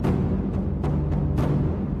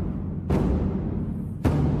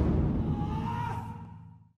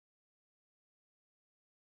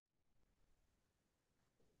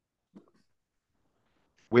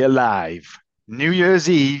We're live. New Year's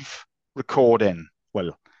Eve recording.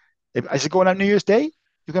 Well, is it going out New Year's Day?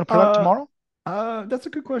 You're going to put it out Uh, tomorrow that's a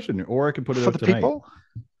good question. Or I can put it for out the tonight. people?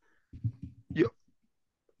 You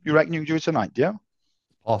you reckon you can do it tonight? Yeah.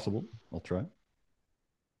 Possible. I'll try.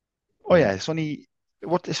 Oh Yeah. yeah.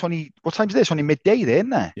 What time's this? It's only midday there, isn't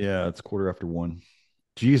there? Yeah, it's quarter after one. Oh,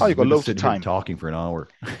 Jesus, you've got we've been loads of sitting here time. talking for an hour.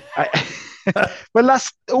 I, well,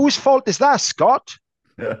 that's whose fault is that, Scott?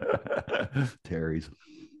 Terry's.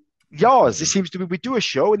 Yours. It seems to be we do a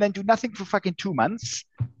show and then do nothing for fucking 2 months.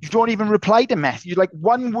 You don't even reply to messages. You like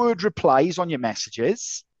one word replies on your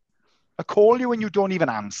messages. I call you and you don't even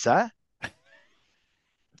answer.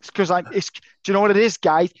 It's because do you know what it is,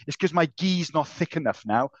 guys? It's because my gi's not thick enough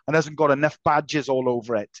now and hasn't got enough badges all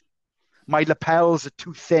over it. My lapels are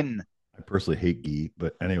too thin. I personally hate ghee,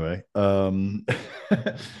 but anyway. What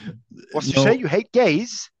you say? No. You hate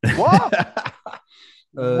gays? What?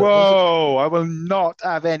 Also, Whoa! I will not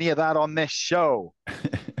have any of that on this show.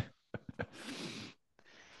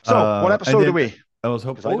 So, what and episode are then we? I was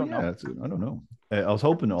hoping. Because I Oh don't yeah, know. I don't know. I was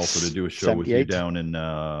hoping also to do a show with you 78. down in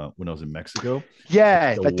when I was in Mexico. But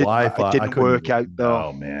Yeah, the that didn't. It Wi-Fi, I didn't couldn't work even. out though.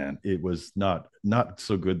 Oh man, it was not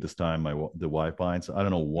so good this time. The Wi-Fi, so I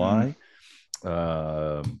don't know Mm.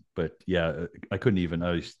 why. But yeah, I couldn't even.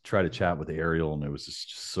 I was try to chat with Ariel, and it was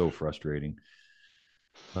just so frustrating.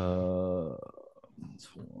 Uh,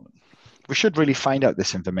 We should really find out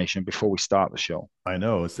this information before we start the show. I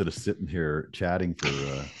know. Instead of sitting here chatting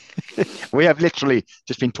for We have literally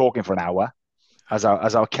just been talking for an hour as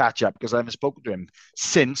our catch up because I haven't spoken to him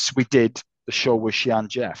since we did the show with Shian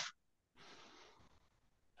Jeff.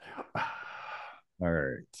 all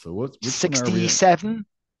right. So which one are we in? 67,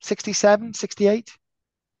 67, 68.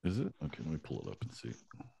 Is it? Okay, let me pull it up and see.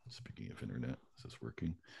 Speaking of internet, is this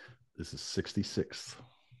working? This is 66.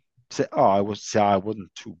 So, I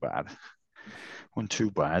wasn't too bad. Wasn't too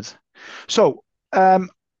bad. So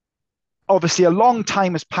obviously a long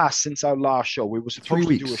time has passed since our last show. We were Three supposed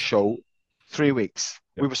to do a weeks. show 3 weeks.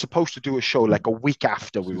 We Yep. were supposed to do a show like a week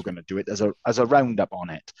after we were Excuse me. going to do it as a roundup on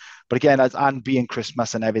it. But again, and being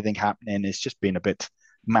Christmas and everything happening, it's just been a bit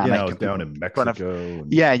Yeah, I manic. was And people down in trying to, Mexico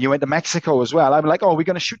and yeah, you went to Mexico as well. I'm like, oh, we're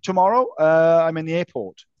going to shoot tomorrow. I'm in the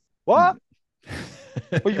airport. What?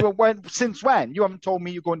 Well, you were since when? You haven't told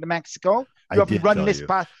me you're going to Mexico. I did tell you.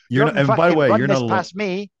 You You're not, haven't and by the fucking way, run you're not this alone. past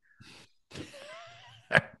me.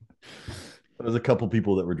 There's a couple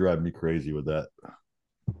people that were driving me crazy with that.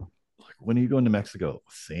 Like, when are you going to Mexico?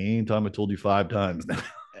 Same time I told you 5 times now.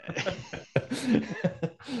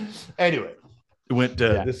 Anyway, it went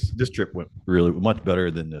Yeah. this trip went really much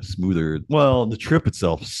better than the smoother. Well, the trip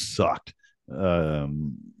itself sucked. A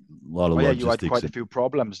lot of Oh yeah, you had logistics quite a and few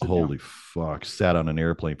problems, didn't you? holy fuck, sat on an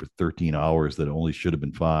airplane for 13 hours that only should have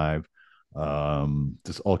been 5.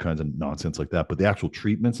 Just all kinds of nonsense like that. But the actual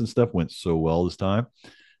treatments and stuff went so well this time,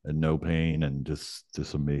 and no pain, and just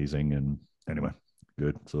amazing. And anyway,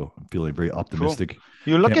 good. So I'm feeling very Cool. optimistic.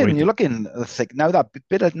 You're Can't looking, wait you're to. looking thick now. That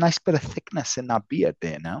nice bit of thickness in that beard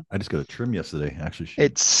there now. I just got a trim yesterday. Actually,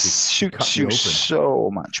 It she cut suits me you open. so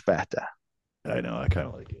much better. I know. I kind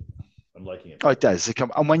of like it. I'm liking it Oh, it better. does.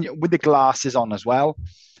 And when you, with the glasses on as well,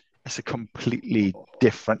 it's a completely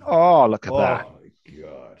different. Oh, look at that. Oh my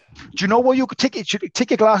god. Do you know what you could take it?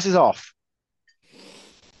 Take your glasses off. Do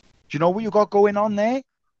you know what you got going on there?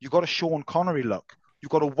 You got a Sean Connery look. You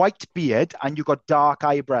got a white beard and you got dark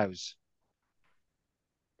eyebrows.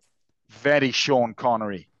 Very Sean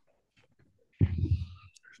Connery.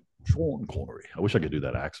 Sean Connery. I wish I could do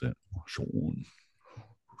that accent. Sean.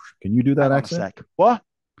 Can you do that Hang on a accent? sec. What?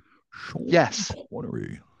 Sean Yes.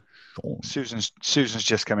 Connery. Sean. Susan's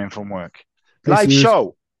just come in from work. Hey, Live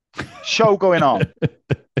Suze. show going on.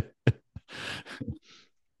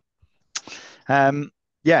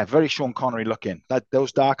 Yeah, very Sean Connery looking.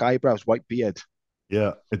 Those dark eyebrows, white beard.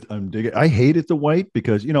 Yeah, I'm digging. I hated the white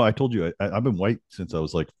because I told you I've been white since I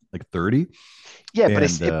was like 30, Yeah, but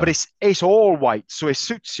and it's all white, so it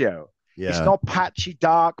suits you. It's yeah, not patchy,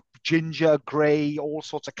 dark, ginger, grey, all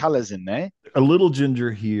sorts of colours in there. a little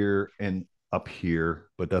ginger here and up here,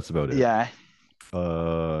 but that's about it. Yeah,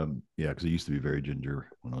 Yeah, because it used to be very ginger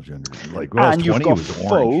when I was younger. Like when I was and 20, it was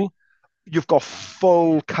orange. you've got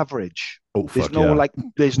full coverage. Oh There's fuck no yeah! like,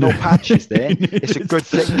 there's no patches there. It's a good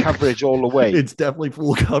thick coverage all the way. It's definitely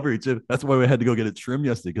full coverage. That's why we had to go get it trimmed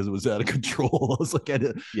yesterday because it was out of control. I was like, I had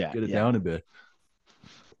to Yeah, get it yeah. down a bit.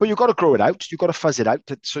 But you've got to grow it out. You've got to fuzz it out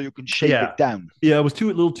so you can shave Yeah, it down. yeah, it was a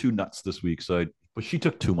little too nuts this week. But she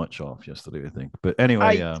took too much off yesterday, I think. But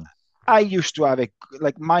anyway, I I used to have it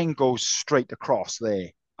like mine goes straight across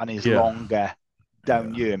there and is yeah, longer yeah.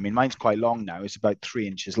 down here. I mean, mine's quite long now. It's about 3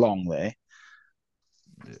 inches long there.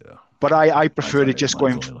 Yeah. But I Mine's prefer all to right.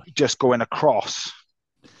 Mine's only like. just going across.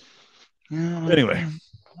 Yeah, Anyway,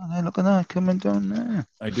 look at that coming down there.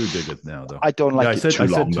 I do dig it now, though. I don't Yeah, like it too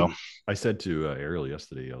long though. I said to Ariel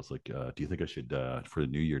yesterday, I was like, "Do you think I should for the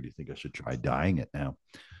new year? Do you think I should try dyeing it now?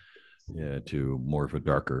 Yeah, to more of a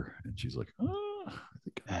darker." And she's like, "Oh, I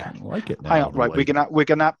think I kind of like it Hang now." on, right? We're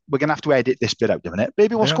gonna have to edit this bit out a minute,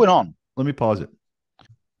 baby. What's Yeah. going on? Let me pause it.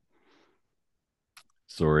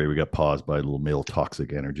 Sorry, we got paused by a little male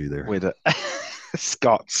toxic energy there. With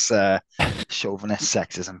Scott's chauvinist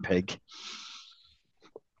sexism pig.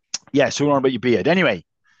 Yeah, so we're on about your beard. Anyway,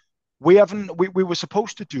 we were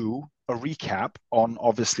supposed to do a recap on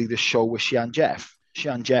obviously the show with Sian Jeff.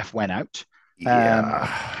 Sian Jeff went out.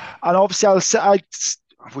 Yeah. And obviously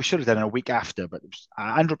we should have done it a week after, but it was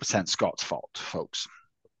 100% Scott's fault, folks.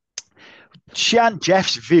 Sian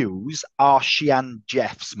Jeff's views are Sian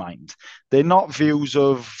Jeff's mind. They're not views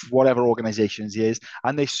of whatever organizations he is,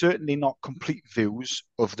 and they're certainly not complete views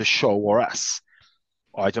of the show or us.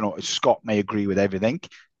 I don't know. Scott may agree with everything,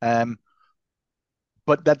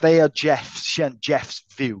 but that they are Sian Jeff's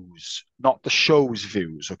views, not the show's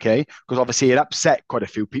views. Okay, because obviously it upset quite a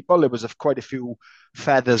few people. There was quite a few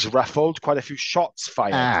feathers ruffled, quite a few shots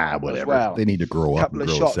fired. Whatever. As well. They need to grow up. Couple of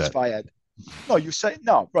shots fired. No, you say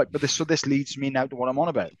no, right? But this leads me now to what I'm on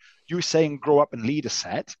about. You saying grow up and lead a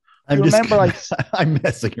set. I'm messing around.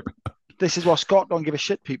 This is what Scott don't give a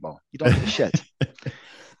shit, people. You don't give a shit.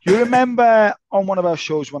 You remember on one of our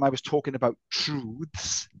shows when I was talking about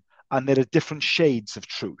truths, and there are different shades of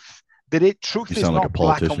truth. Truth is not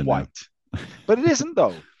black and white, but it isn't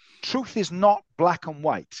though. Truth is not black and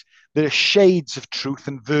white. There are shades of truth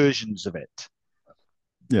and versions of it.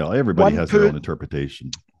 Yeah, everybody has their own interpretation.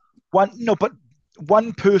 But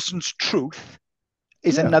one person's truth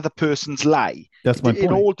is another person's lie. That's my point.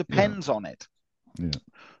 It all depends on it. Yeah.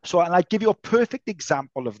 So, and I give you a perfect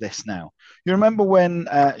example of this now. You remember when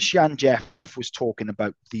Sian Jeff was talking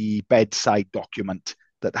about the bedside document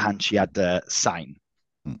that Hanshi had to sign,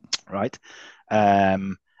 right?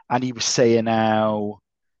 And he was saying how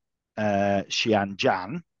Sian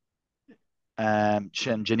Janine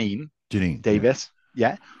Davis,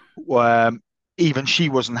 even she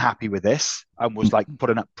wasn't happy with this and was like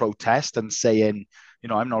putting up protest and saying,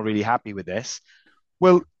 I'm not really happy with this.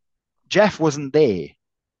 Well, Jeff wasn't there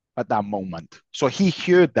at that moment. So he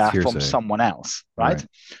heard that from someone else, right?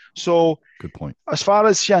 So good point. As far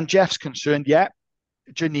as Sian Jeff's concerned,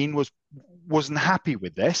 Janine wasn't happy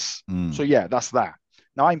with this. So that's that.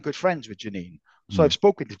 Now I'm good friends with Janine. So I've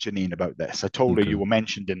spoken to Janine about this. I told her you were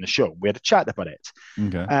mentioned in the show. We had a chat about it.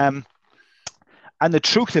 Okay. And the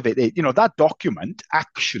truth of it is, that document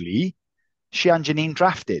actually Sian Janine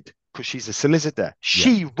drafted because she's a solicitor.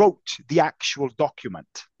 She wrote the actual document.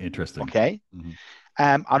 Interesting. Okay. Mm-hmm.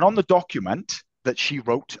 And on the document that she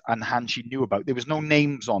wrote and Hanshi knew about, there was no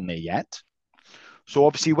names on there yet. So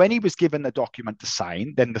obviously when he was given the document to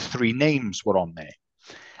sign, then the 3 names were on there.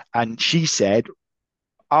 And she said,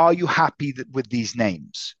 are you happy with these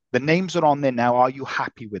names? The names are on there now. Are you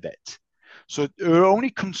happy with it? So her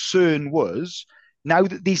only concern was, now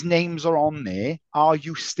that these names are on there, are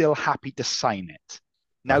you still happy to sign it?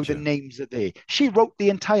 Now the names are there. She wrote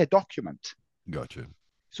the entire document. Gotcha.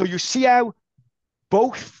 So you see how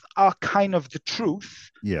both are kind of the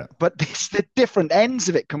truth, but it's the different ends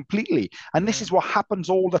of it completely. And this is what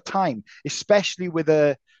happens all the time, especially with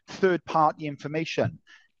a third-party information.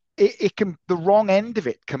 It can, the wrong end of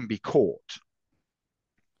it can be caught.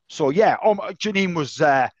 So Janine was,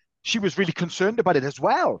 she was really concerned about it as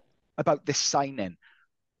well, about this signing,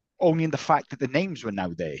 only in the fact that the names were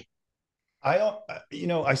now there.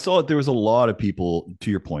 I saw there was a lot of people, to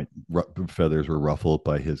your point, feathers were ruffled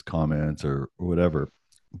by his comments or whatever.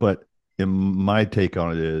 But in my take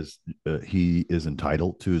on it is he is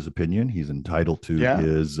entitled to his opinion. He's entitled to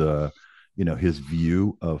his, his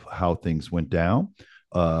view of how things went down.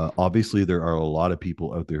 Obviously, there are a lot of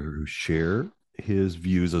people out there who share his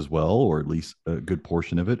views as well, or at least a good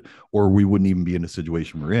portion of it, or we wouldn't even be in a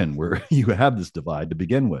situation we're in where you have this divide to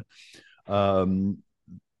begin with. And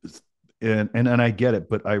I get it,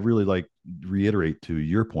 but I really reiterate to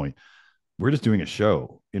your point. We're just doing a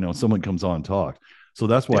show, someone comes on and talks. So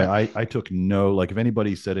that's why I took no, if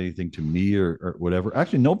anybody said anything to me or whatever,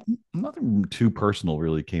 actually, no, nothing too personal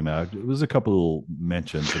really came out. It was a couple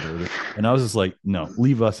mentions and I was just like, no,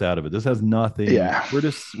 leave us out of it. This has nothing. Yeah. We're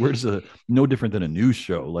just no different than a news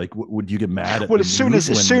show. Would you get mad at as soon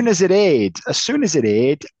as it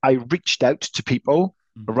aired, I reached out to people,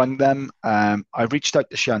 rang them. I reached out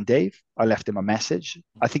to Sian Dave. I left him a message.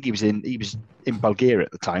 I think he was in Bulgaria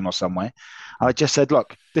at the time or somewhere. And I just said,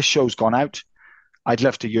 look, this show's gone out. I'd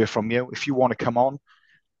love to hear from you. If you want to come on,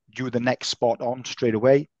 you're the next spot on straight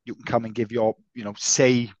away. You can come and give your,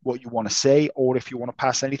 say what you want to say, or if you want to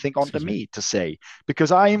pass anything on to Excuse me. me to say, because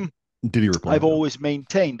Did he reply? I've always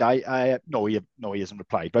maintained, no, he hasn't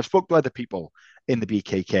replied, but I've spoke to other people in the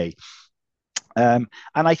BKK, and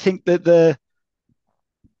I think that the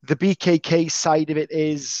BKK side of it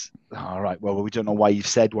is all right. Well, we don't know why he's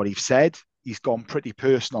said what he's said. He's gone pretty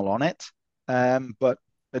personal on it, but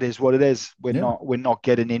it is what it is. Yeah. We're not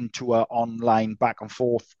getting into a online back and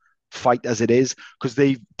forth fight as it is, because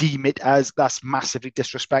they deem it as that's massively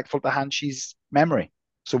disrespectful to Hanshi's memory.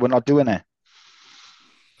 So we're not doing it.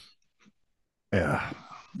 Yeah.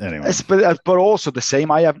 Anyway. But also the same.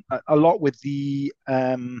 I have a lot with the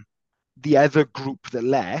other group that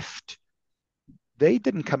left. They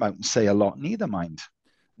didn't come out and say a lot, neither, mind.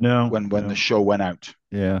 No. When the show went out.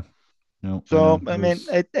 Yeah. No. So I mean,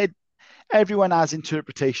 everyone has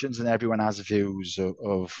interpretations and everyone has views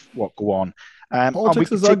of what go on.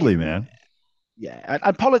 Politics is ugly, man. Yeah,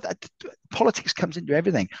 and politics comes into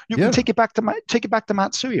everything. You Yeah. can take it back to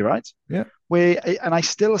Matsui, right? Yeah. And I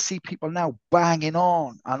still see people now banging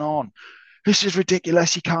on and on. This is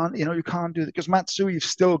ridiculous. You can't do it, because Matsui's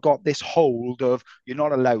still got this hold of you're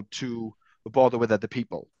not allowed to bother with other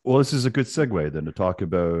people. Well, this is a good segue then to talk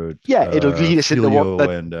about it'll lead us into Filio what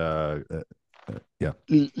and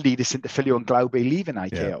lead us into Filio and Glaube leaving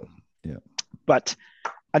IKO. Yeah.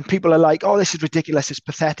 And people are like, oh, this is ridiculous, it's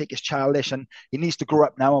pathetic, it's childish, and he needs to grow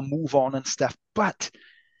up now and move on and stuff. But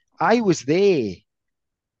I was there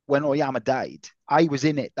when Oyama died. I was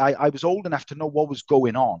in it. I was old enough to know what was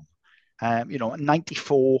going on.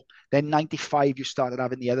 94, then 95, you started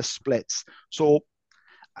having the other splits. So,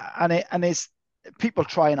 and it's people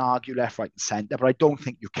try and argue left, right, and center, but I don't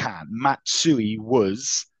think you can. Matsui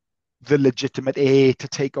was the legitimate heir to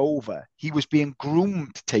take over. He was being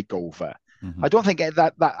groomed to take over. Mm-hmm. I don't think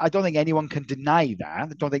I don't think anyone can deny that. I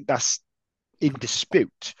don't think that's in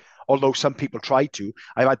dispute. Although some people try to.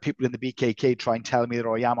 I've had people in the BKK try and tell me that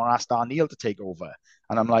Oyama asked Arneal to take over,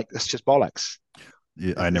 and I'm like, that's just bollocks.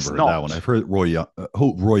 Yeah, I never heard that one. I've heard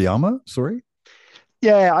Royama. Sorry.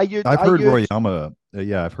 Yeah, I've heard Royama.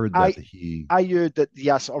 Yeah, I've heard that he. I heard that he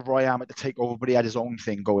asked Royama to take over, but he had his own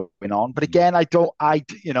thing going on. But again, I don't.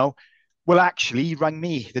 Well, actually, he rang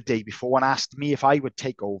me the day before and asked me if I would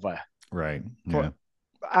take over. Right. Yeah.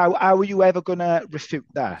 How are you ever going to refute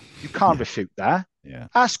that? You can't refute that. Yeah.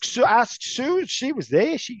 Ask Sue. She was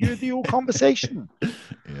there. She heard the whole conversation.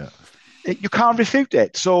 Yeah. You can't refute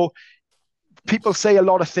it. So people say a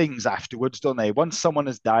lot of things afterwards, don't they? Once someone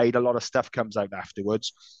has died, a lot of stuff comes out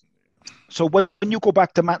afterwards. So when you go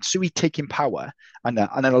back to Matsui taking power and then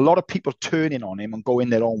a lot of people turning on him and going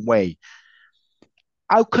their own way,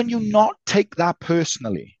 how can you not take that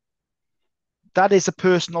personally? That is a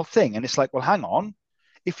personal thing. And it's like, well, hang on.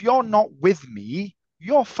 If you're not with me,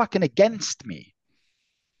 you're fucking against me.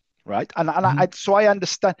 Right. And so I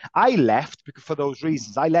understand. I left for those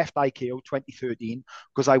reasons. I left IKO 2013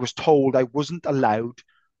 because I was told I wasn't allowed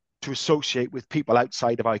to associate with people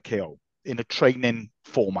outside of IKO in a training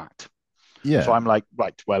format. Yeah. So I'm like,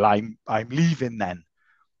 right, well, I'm leaving then.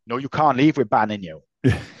 No, you can't leave. We're banning you.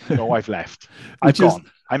 No, I've left. I've gone.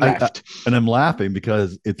 I'm left. And I'm laughing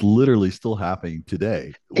because it's literally still happening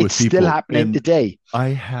today. It's still happening today. I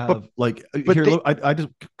have I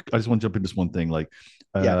just want to jump into this one thing. Like,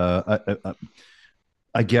 I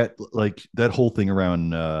get like that whole thing around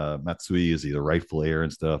Matsui is either rightful heir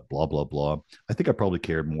and stuff, blah, blah, blah. I think I probably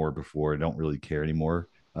cared more before. I don't really care anymore.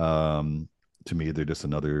 To me, they're just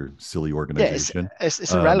another silly organization. Yeah,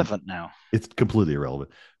 it's irrelevant now. It's completely irrelevant.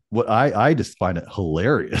 What I just find it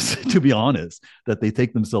hilarious, to be honest, that they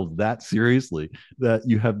take themselves that seriously, that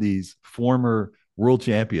you have these former world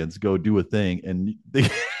champions go do a thing and they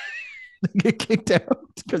get kicked out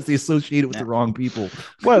because they associate it with the wrong people.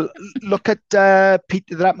 Well, look at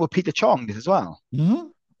Peter. That with Peter Chong as well. Mm-hmm.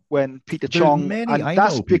 When Peter Chong, and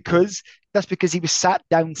that's because he was sat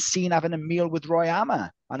down, seen having a meal with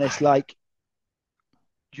Royama, and it's like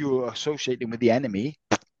you're associating with the enemy.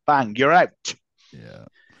 Bang, you're out. Yeah.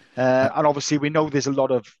 And obviously, we know there's a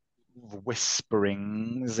lot of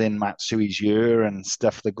whisperings in Matsui's ear and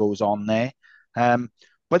stuff that goes on there.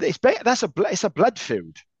 But it's a blood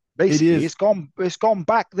feud. Basically, it's gone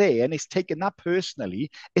back there, and it's taken that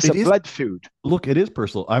personally. It's a blood feud. Look, it is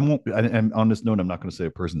personal. And on this note, I'm not going to say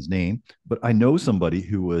a person's name, but I know somebody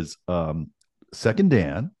who was second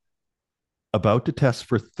Dan, about to test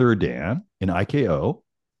for third Dan in IKO,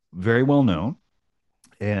 very well known,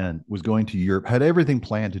 and was going to Europe, had everything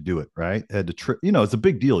planned to do it, right? Had to trip, it's a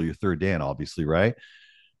big deal. You're third Dan, obviously, right?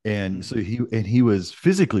 And so he was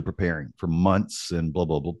physically preparing for months and blah,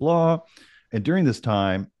 blah, blah, blah. And during this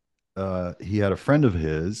time, he had a friend of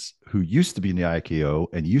his who used to be in the IKO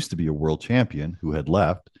and used to be a world champion who had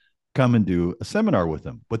left come and do a seminar with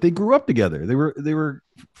him. But they grew up together. They were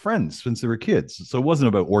friends since they were kids. So it wasn't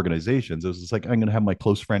about organizations. It was just like, I'm going to have my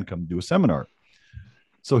close friend come do a seminar.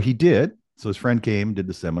 So he did. So his friend came, did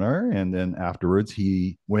the seminar, and then afterwards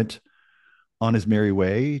he went on his merry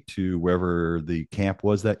way to wherever the camp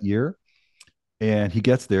was that year. And he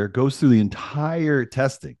gets there, goes through the entire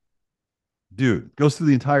testing. Dude, goes through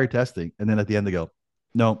the entire testing. And then at the end, they go,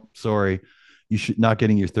 no, sorry, you should not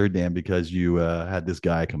getting your third Dan because you had this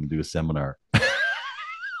guy come and do a seminar.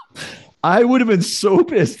 I would have been so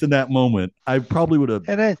pissed in that moment. I probably would have.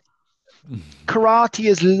 And then karate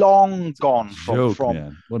is long gone Joke, from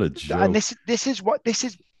man. What a joke. and this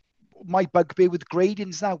is my bugbear with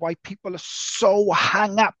gradings now. Why people are so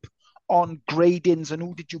hung up on gradings and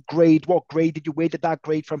who did you grade, what grade did you, where did that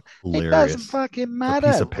grade from? Hilarious. It doesn't fucking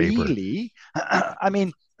matter, piece of paper. really. I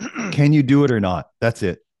mean, can you do it or not? That's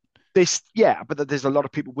it. But there's a lot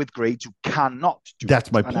of people with grades who cannot do That's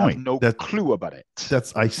it my and point. have no clue about it.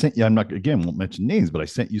 I sent you. I'm not again. Won't mention names, but I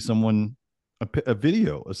sent you someone a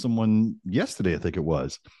video of someone yesterday. I think it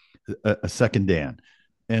was a second Dan,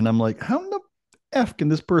 and I'm like, how in the f can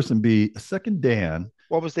this person be a second Dan?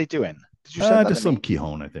 What was they doing? Did you send that just to me? some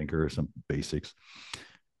Kihon, I think, or some basics.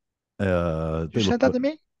 Did you send that to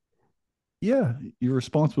me? Yeah, your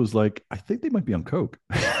response was like, I think they might be on coke.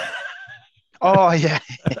 Oh yeah.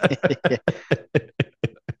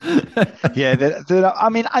 Yeah. I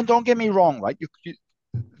mean, and don't get me wrong, right?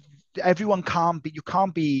 Everyone can't be. You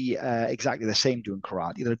can't be exactly the same doing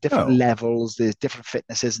karate. There are different levels. There's different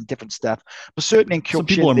fitnesses and different stuff. But certainly in Kyokushin, some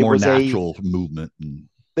people are more natural movement.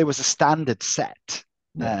 There was a standard set.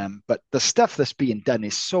 Yeah. But the stuff that's being done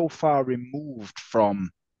is so far removed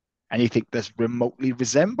from anything that remotely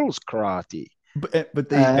resembles karate. But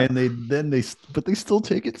they still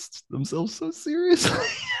take it themselves so seriously.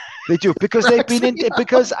 They do, because they've been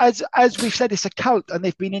because as we've said, it's a cult, and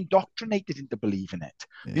they've been indoctrinated into believing it.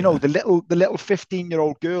 Yeah. You know, the little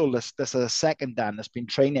 15-year-old girl that's a second Dan that's been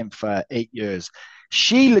training for 8 years.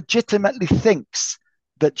 She legitimately thinks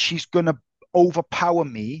that she's gonna overpower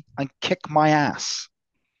me and kick my ass.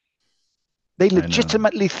 They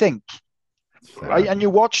legitimately think. Right? And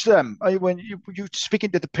you watch them when you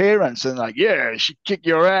speaking to the parents and like, yeah, she kick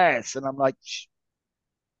your ass, and I'm like,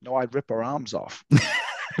 no, I'd rip her arms off,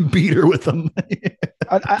 beat her with them.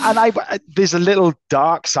 and I there's a little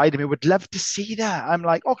dark side of me. Would love to see that. I'm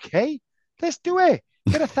like, okay, let's do it.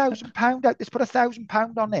 Get £1,000 out. Let's put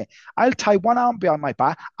 £1,000 on it. I'll tie one arm behind my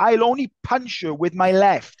back. I'll only punch her with my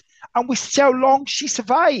left, and we see how long she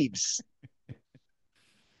survives.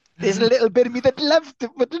 There's a little bit of me that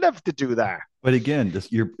would love to do that. But again,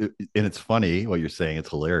 and it's funny what you're saying.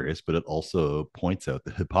 It's hilarious, but it also points out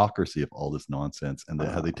the hypocrisy of all this nonsense and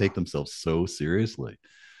how they take themselves so seriously.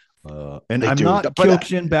 And I'm not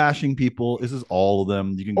Kyokushin bashing people. This is all of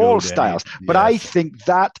them. You can go all styles, but yes. I think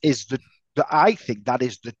that is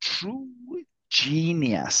the true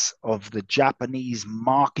genius of the Japanese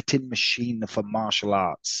marketing machine for martial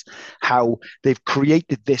arts. How they've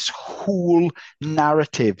created this whole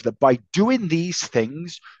narrative that by doing these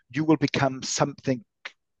things, you will become something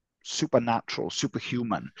supernatural,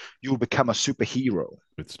 superhuman. You will become a superhero.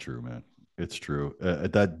 It's true, man. It's true.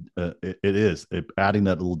 It is adding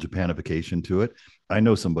that little Japanification to it. I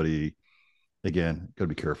know somebody. Again, got to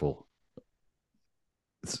be careful.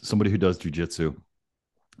 It's somebody who does jujitsu,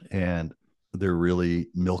 and they're really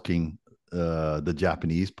milking the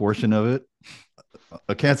Japanese portion of it.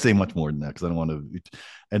 I can't say much more than that because I don't want to.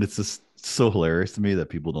 And it's just so hilarious to me that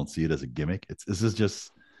people don't see it as a gimmick. This is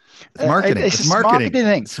just. It's marketing. It's marketing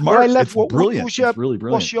thing. Smart. I love, it's brilliant. It's really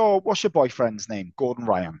brilliant. What's your boyfriend's name? Gordon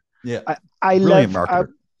Ryan. Yeah. I love marketer.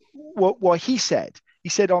 What he said. He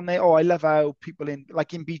said on there, I love how people in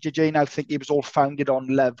BJJ now think it was all founded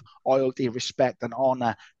on love, loyalty, respect, and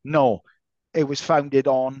honor. No, it was founded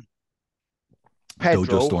on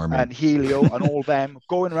Pedro and Helio and all them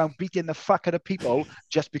going around beating the fuck out of people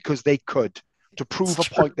just because they could, to prove a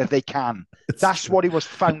point that they can. That's what it was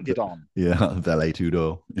founded on. Yeah, Valet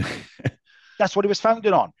Tudo. That's what it was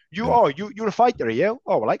founded on. You're a fighter, are you?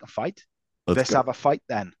 Oh, well, I can fight. Let's have a fight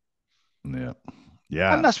then. Yeah.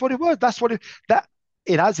 And that's what it was.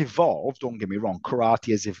 It has evolved. Don't get me wrong. Karate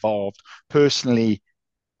has evolved. Personally,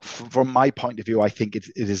 from my point of view, I think it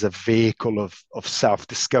is a vehicle of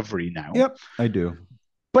self-discovery now. Yep, I do.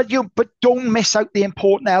 But don't miss out the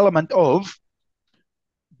important element of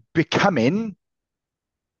becoming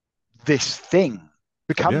this thing.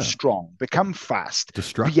 Become strong, become fast,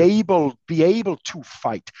 be able to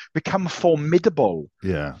fight, become formidable.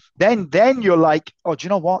 Yeah. Then you're like, oh, do you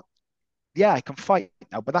know what? yeah, I can fight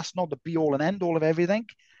now, but that's not the be all and end all of everything.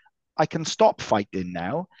 I can stop fighting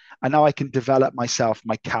now, and now I can develop myself,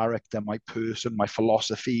 my character, my person, my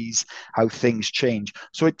philosophies, how things change.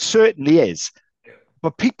 So it certainly is.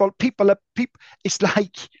 But people. It's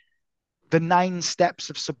like the 9 steps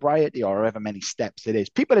of sobriety, or however many steps it is.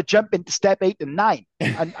 People are jumping to step 8 and 9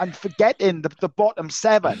 and forgetting the bottom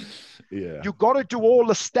 7. Yeah. You got to do all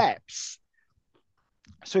the steps.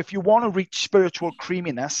 So if you want to reach spiritual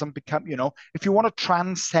creaminess and become, if you want to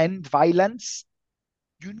transcend violence,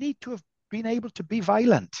 you need to have been able to be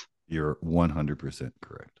violent. You're 100%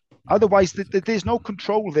 correct. Otherwise, there's no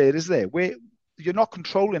control there, is there? Where you're not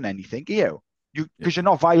controlling anything, because you're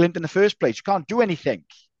not violent in the first place. You can't do anything.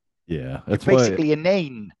 Yeah, You're that's why basically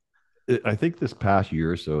inane. I think this past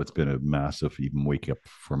year or so, it's been a massive even wake up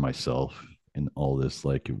for myself in all this,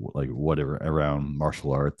 like whatever around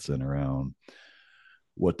martial arts and around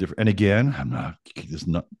what different. And again, I'm not this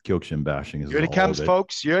not Kyokushin bashing. Is Here it all comes, of it.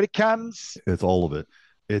 folks. Here it comes. It's all of it.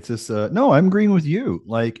 It's just no. I'm agreeing with you.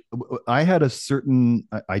 Like I had a certain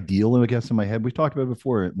ideal, I guess, in my head. We talked about it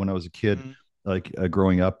before when I was a kid, Mm. like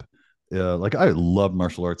growing up. Like I love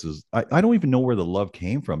martial arts. I don't even know where the love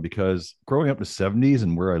came from because growing up in the 70s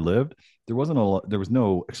and where I lived, there was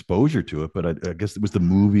no exposure to it. But I guess it was the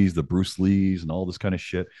movies, the Bruce Lees, and all this kind of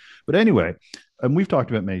shit. But anyway, and we've talked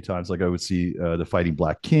about it many times. Like I would see the Fighting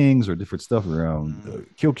Black Kings or different stuff around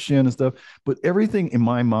Kyokushin and stuff. But everything in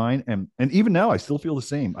my mind, and even now, I still feel the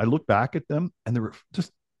same. I look back at them, and they were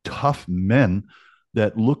just tough men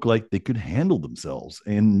that look like they could handle themselves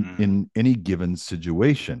in any given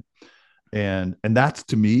situation. And that's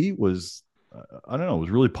to me was I don't know, it was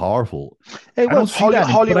really powerful. It I don't was see that, but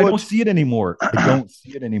I Hollywood. don't see it anymore. I don't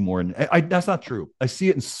see it anymore, and that's not true. I see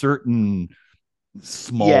it in certain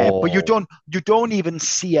Yeah, but you small. don't even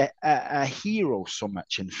see a hero so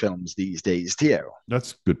much in films these days, do you?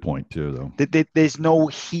 That's a good point too, though. There's no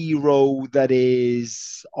hero that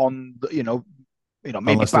is on maybe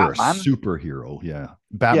Unless they're a Batman. superhero, yeah. Yeah,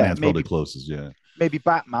 Batman's probably maybe closest, yeah. maybe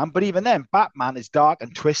Batman, but even then, Batman is dark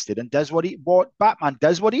and twisted and does what Batman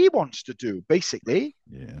does what he wants to do, basically.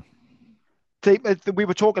 Yeah. We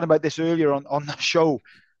were talking about this earlier on the show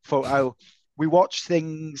for how we watch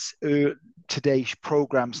things today's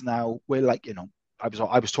programs now where I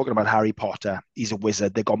was talking about Harry Potter. He's a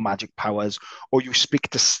wizard. They got magic powers. Or you speak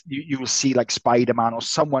to you will see like Spider-Man or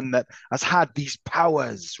someone that has had these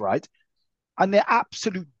powers, right? And they're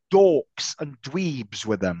absolute dorks and dweebs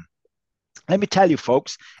with them. Let me tell you,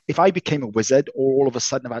 folks, if I became a wizard or all of a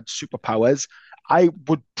sudden I had superpowers, I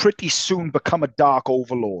would pretty soon become a dark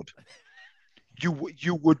overlord.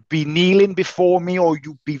 You would be kneeling before me or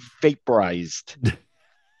you'd be vaporized.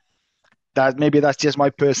 That maybe that's just my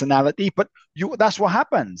personality, but that's what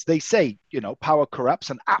happens. They say, power corrupts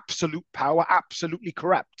and absolute power absolutely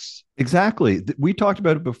corrupts. Exactly. We talked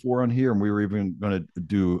about it before on here, and we were even going to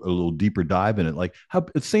do a little deeper dive in it. Like how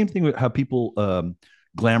the same thing with how people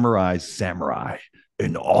glamorize samurai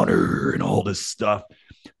and honor and all this stuff.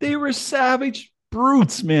 They were savage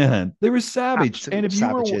brutes, man. They were savage. Absolute And if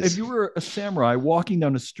savages. you were a samurai walking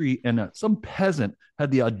down the street and some peasant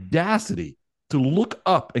had the audacity to look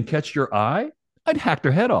up and catch your eye, I'd hack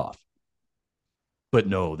their head off. But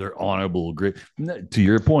no, they're honorable, great. To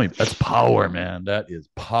your point, that's power, man. That is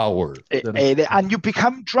power. And you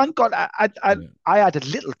become drunk on. I had a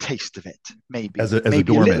little taste of it, maybe as a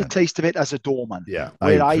maybe a little doorman. taste of it as a doorman, Yeah,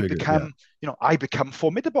 where I figured, become, I become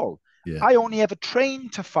formidable. yeah. I only ever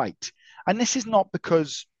trained to fight, and this is not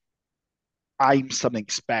because I'm something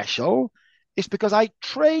special. It's because I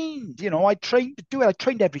trained. I trained to do it. I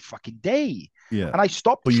trained every fucking day, Yeah. and I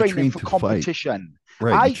stopped But you training trained for to fight. competition.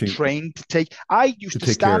 Right. I trained to take. I used to take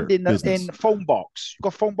care stand of in business. the phone box. You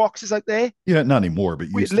got phone boxes out there? Yeah, not anymore, but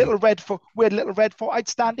We used had to. little red for. I'd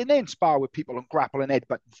stand in there and spar with people and grapple and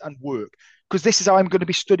headbutt and work because this is how I'm going to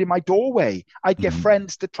be stood in my doorway. I'd get Mhm.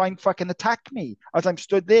 friends to try and fucking attack me as I'm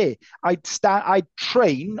stood there. I'd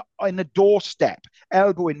train in the doorstep,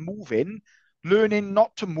 elbowing, moving, learning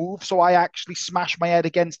not to move, so I actually smash my head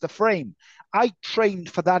against the frame. I trained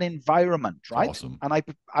for that environment, right? Awesome. And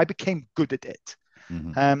I became good at it.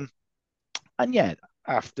 Mhm. And yet,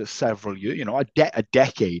 after several years, a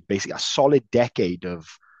decade, basically a solid decade of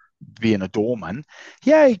being a doorman,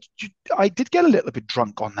 yeah, I did get a little bit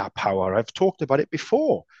drunk on that power. I've talked about it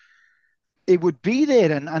before. It would be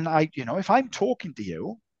there, and if I'm talking to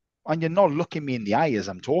you, and you're not looking me in the eye as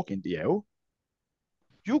I'm talking to you,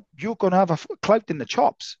 you're going to have a clout in the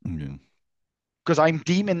chops Yeah. because I'm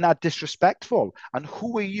deeming that disrespectful. And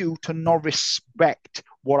who are you to not respect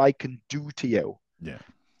what I can do to you? Yeah.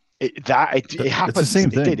 It happened. It's the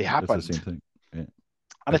same thing. It happened. It's the same thing. Yeah.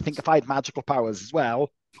 And I think if I had magical powers as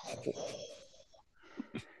well,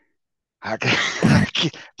 I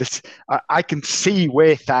can, I can see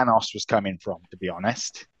where Thanos was coming from, to be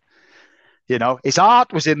honest. You know, his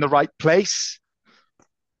heart was in the right place.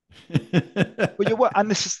 But you were,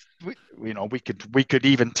 and this is, you know, we could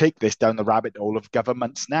even take this down the rabbit hole of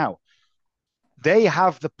governments now. They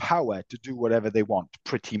have the power to do whatever they want,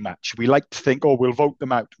 pretty much. We like to think, oh, we'll vote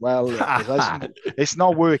them out. Well, it's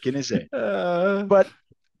not working, is it? But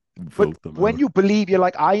when you believe you're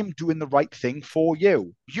like, I am doing the right thing for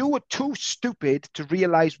you, you are too stupid to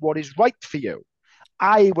realize what is right for you.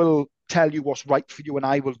 I will tell you what's right for you and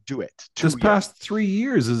I will do it. This past 3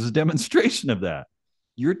 years is a demonstration of that.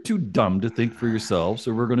 You're too dumb to think for yourself,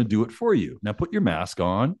 so we're going to do it for you. Now put your mask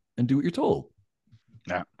on and do what you're told.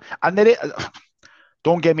 Yeah. And then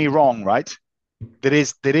don't get me wrong, right? There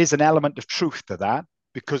is an element of truth to that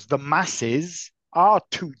because the masses are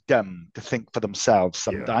too dumb to think for themselves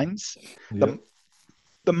sometimes. Yeah. Yep.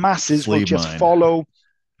 The masses will just follow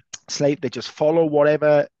they just follow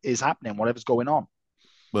whatever is happening, whatever's going on.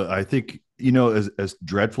 But I think, you know, as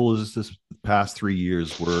dreadful as this past 3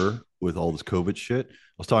 years were with all this COVID shit, I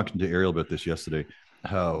was talking to Ariel about this yesterday,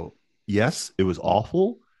 how, yes, it was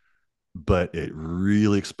awful, but it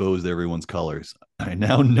really exposed everyone's colors. I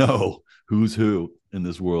now know who's who in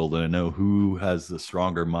this world, and I know who has the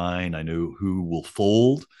stronger mind. I know who will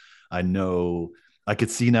fold. I know I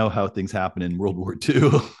could see now how things happen in World War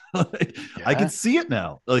II. I can see it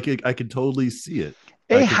now. Like I can totally see it.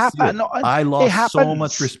 It happened. I lost so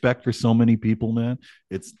much respect for so many people, man.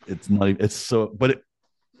 It's not. It's so. But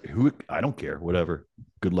I don't care. Whatever.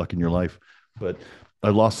 Good luck in your life. But I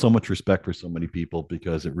lost so much respect for so many people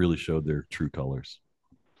because it really showed their true colors.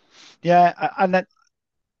 Yeah, and that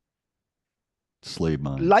slave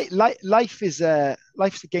mind. Life is a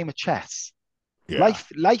game of chess. Yeah.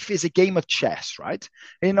 Life is a game of chess, right?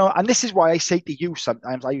 You know, and this is why I say to you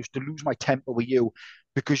sometimes I used to lose my temper with you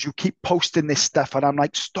because you keep posting this stuff and I'm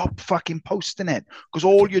like, stop fucking posting it because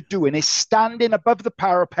all you're doing is standing above the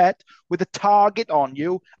parapet with a target on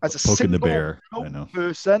you as a poking single the bear.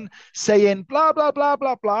 person saying blah, blah, blah,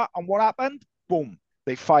 blah, blah. And what happened? Boom,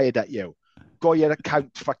 they fired at you. Got your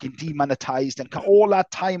account fucking demonetized and got all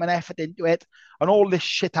that time and effort into it and all this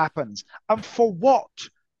shit happens. And for what?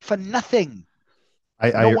 For nothing.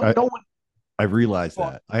 I realized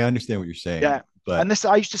that. I understand what you're saying. Yeah. But and this,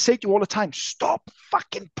 I used to say to you all the time, stop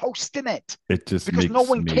fucking posting it. It just because no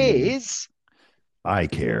one cares. I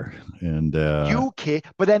care. And you care.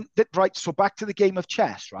 But then, right, so back to the game of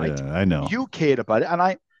chess, right? Yeah, I know. You cared about it.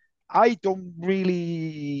 And I don't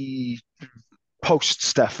really post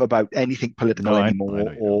stuff about anything political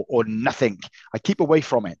anymore or nothing. I keep away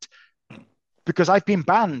from it because I've been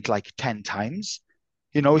banned like 10 times.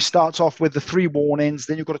 You know, it starts off with the 3 warnings,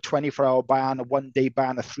 then you've got a 24-hour ban, a 1-day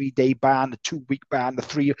ban, a 3-day ban, a 2-week ban, the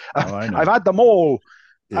 3. I've had them all.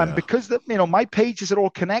 Yeah. And because, my pages are all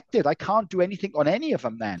connected, I can't do anything on any of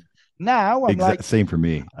them then. Now I'm like... Same for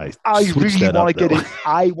me. I really want to get in.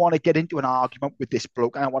 I want to get into an argument with this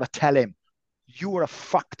bloke and I want to tell him, you are a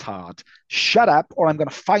fucktard. Shut up or I'm going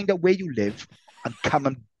to find out where you live and come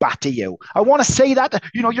and batter you. I want to say that,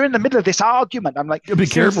 you're in the middle of this argument. I'm like, be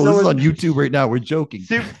careful. This is on YouTube right now. We're joking.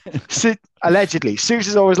 Allegedly.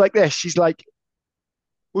 Susan's always like this. She's like,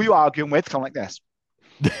 who are you arguing with? Come like this.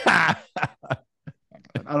 I'm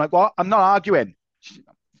like, what? I'm not arguing.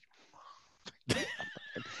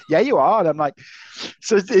 Yeah, you are. And I'm like,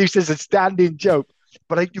 so it's a standing joke,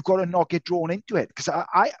 but you've got to not get drawn into it. Because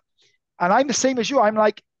I'm the same as you. I'm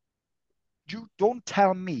like, you don't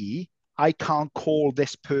tell me I can't call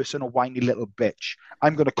this person a whiny little bitch.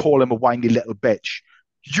 I'm going to call him a whiny little bitch.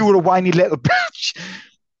 You're a whiny little bitch.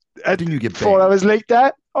 Didn't you get 4 hours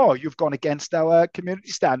later? Oh, you've gone against our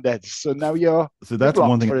community standards. So now that's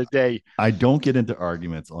one thing for a day. I don't get into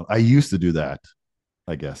arguments on. I used to do that,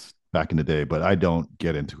 I guess, back in the day, but I don't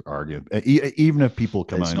get into argument. Even if people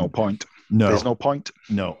come There's on. No point. No, there's no point.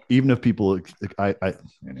 No, even if people,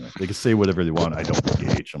 anyway, they can say whatever they want. I don't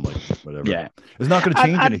engage. I'm like, whatever. Yeah, it's not going to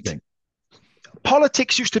change anything.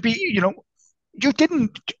 Politics used to be,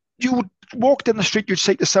 you walked in the street, you'd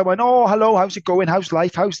say to someone, oh, hello, how's it going? How's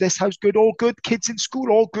life? How's this? How's good? All good. Kids in school,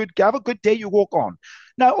 all good. Have a good day. You walk on.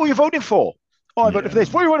 Now, you're voting for? Oh, I voted for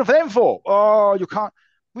this. What are you voting for them for? Oh, you can't.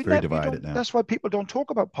 Very divided now. That's why people don't talk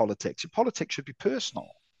about politics. Politics should be personal.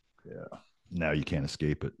 Yeah. Now you can't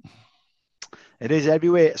escape it. It is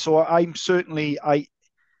everywhere. So I'm certainly,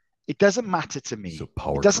 it doesn't matter to me. So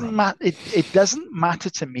it doesn't matter. It doesn't matter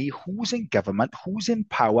to me who's in government, who's in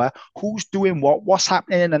power, who's doing what's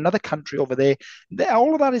happening in another country over there.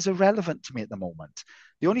 All of that is irrelevant to me at the moment.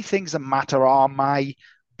 The only things that matter are my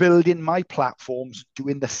building my platforms,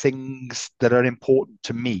 doing the things that are important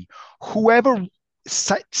to me. Whoever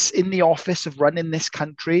sits in the office of running this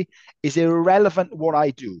country is irrelevant what I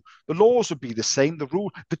do. The laws would be the same.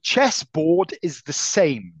 The chessboard is the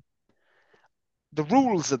same. The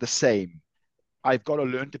rules are the same. I've got to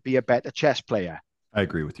learn to be a better chess player. I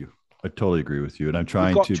agree with you. I totally agree with you. And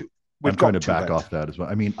We've got to. I'm We've trying to got to, back Ed. off that as well.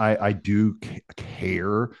 I mean, I do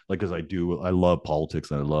care, like, because I love politics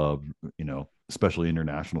and I love, especially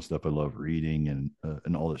international stuff. I love reading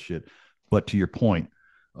and all this shit. But to your point,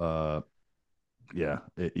 yeah,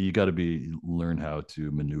 you got to learn how to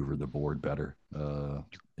maneuver the board better.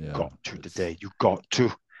 Yeah, Got to today. You got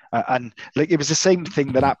to. And like it was the same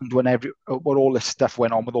thing that happened when all this stuff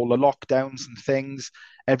went on with all the lockdowns and things.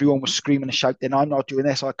 Everyone was screaming and shouting, "I'm not doing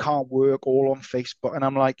this. I can't work." All on Facebook, and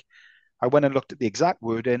I'm like, I went and looked at the exact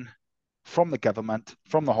wording from the government,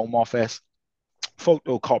 from the Home Office,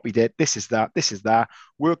 photocopied it. This is that. This is that.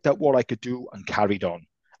 Worked out what I could do and carried on.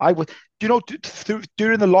 I was, during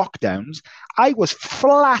the lockdowns, I was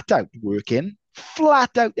flat out working,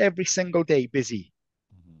 flat out every single day, busy,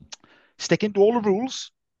 sticking to all the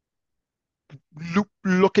rules,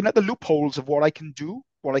 looking at the loopholes of what I can do,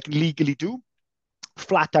 what I can legally do,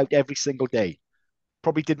 flat out every single day.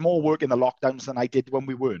 Probably did more work in the lockdowns than I did when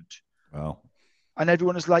we weren't. Wow. And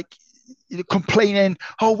everyone is like complaining,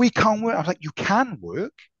 "Oh, we can't work." I was like, "You can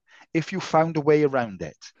work if you found a way around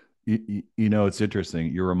it." It's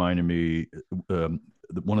interesting. You're reminding me,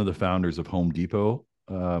 one of the founders of Home Depot.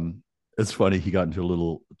 It's funny. He got into a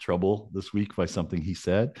little trouble this week by something he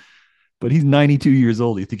said, but he's 92 years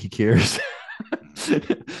old. You think he cares?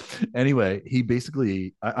 Anyway, he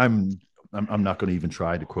basically, I'm not going to even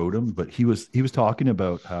try to quote him, but he was talking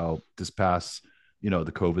about how this past, the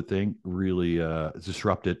COVID thing really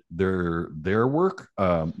disrupted their work.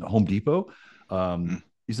 Home Depot.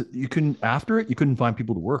 He said you couldn't find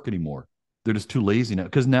people to work anymore. They're just too lazy now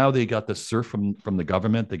because now they got the surf from the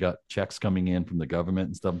government. They got checks coming in from the government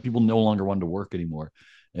and stuff. People no longer wanted to work anymore.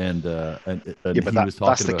 And yeah, but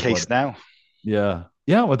that's the case now. Yeah.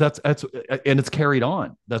 Yeah. Well, that's, and it's carried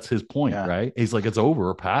on. That's his point, Yeah. right? He's like, it's over,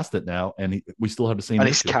 we're past it now. And we still have the same. And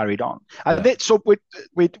it's carried on. And so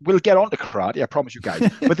we'll get on to karate, I promise you guys.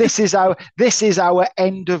 But this is our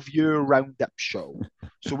end of year roundup show.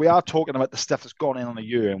 So we are talking about the stuff that's gone in on a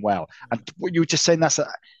year and well. And what you were just saying,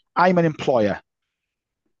 I'm an employer.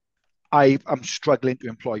 I'm struggling to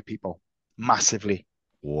employ people massively.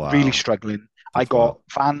 Wow. Really struggling. I got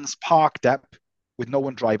vans parked up with no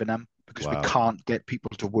one driving them because we can't get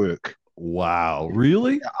people to work. Wow.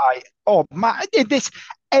 Really?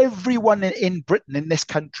 Everyone in Britain, in this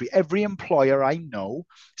country, every employer I know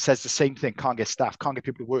says the same thing. Can't get staff, can't get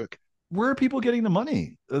people to work. Where are people getting the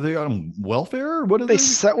money? Are they on welfare? Or what are they?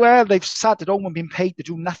 They've sat at home and been paid to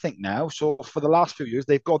do nothing now. So for the last few years,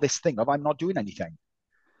 they've got this thing of I'm not doing anything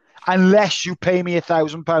unless you pay me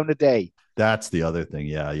 £1,000 a day. That's the other thing.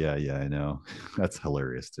 Yeah. I know. That's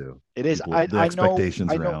hilarious too. It is. The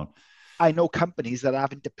expectations around. I know companies that are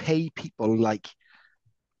having to pay people like,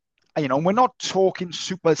 we're not talking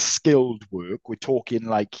super skilled work. We're talking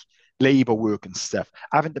like labor work and stuff.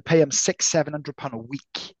 Having to pay them £600-700 a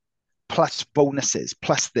week, plus bonuses,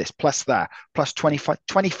 plus this, plus that, plus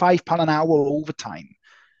 £25 an hour overtime.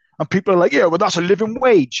 And people are like, yeah, well, that's a living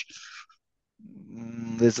wage.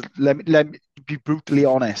 Let me be brutally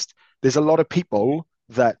honest. There's a lot of people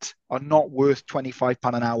that are not worth £25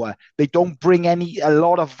 an hour. They don't bring a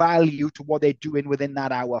lot of value to what they're doing within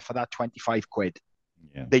that hour for that 25 quid.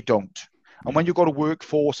 Yeah. They don't. And when you've got a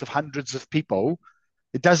workforce of hundreds of people,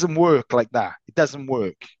 it doesn't work like that. It doesn't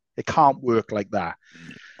work. It can't work like that.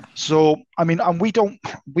 So, I mean, and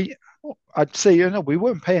I'd say, we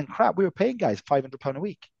weren't paying crap. We were paying guys £500 a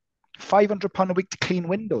week. £500 a week to clean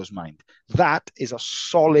windows, mind. That is a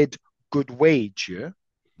solid, good wage, yeah?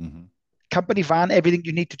 Mm-hmm. Company van, everything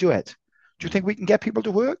you need to do it. Do you think we can get people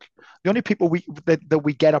to work? The only people that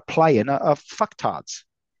we get applying are fucktards.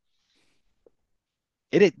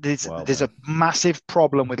 There's a massive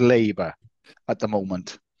problem with labor at the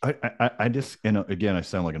moment. I just, again, I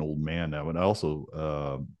sound like an old man now, and I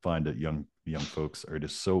also find that young folks are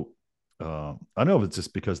just so, I don't know if it's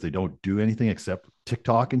just because they don't do anything except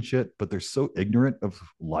TikTok and shit, but they're so ignorant of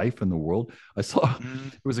life and the world. I saw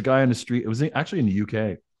there was a guy on the street. It was actually in the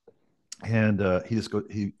UK. And he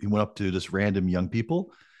went up to this random young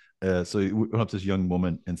people. So he went up to this young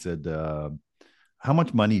woman and said, how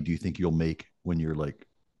much money do you think you'll make when you're like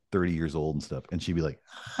 30 years old and stuff? And she'd be like,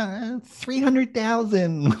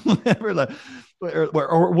 300,000, whatever. Like,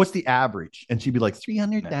 or what's the average? And she'd be like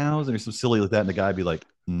 300,000 or some silly like that. And the guy'd be like,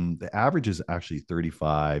 The average is actually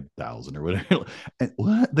 35,000 or whatever. And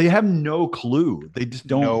what? They have no clue. They just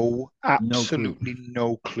don't. No, No clue. absolutely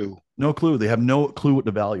no clue. No clue. They have no clue what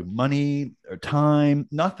the value of money or time,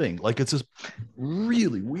 nothing. Like it's just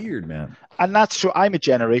really weird, man. And that's true. I'm a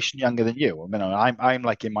generation younger than you. I mean, I'm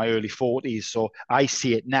like in my early 40s, so I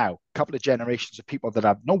see it now. A couple of generations of people that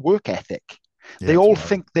have no work ethic. Yeah, They it's all wild.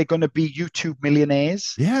 think they're going to be YouTube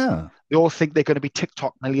millionaires. Yeah, They all think they're going to be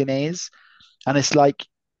TikTok millionaires. And it's like,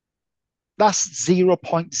 that's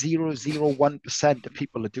 0.001% of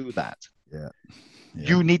people that do that. yeah, yeah.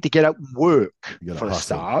 You need to get out and work You got to for a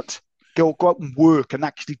hustle. start. Go out and work and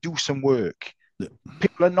actually do some work. Yeah.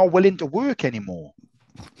 People are not willing to work anymore.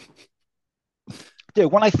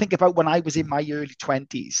 Dude, when I think about when I was in my early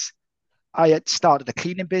 20s, I had started a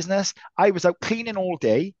cleaning business. I was out cleaning all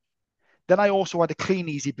day. Then I also had a clean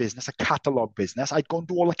easy business, a catalog business. I'd go and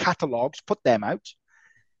do all the catalogs, put them out.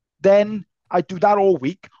 Then I'd do that all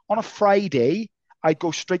week. On a Friday, I'd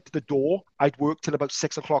go straight to the door. I'd work till about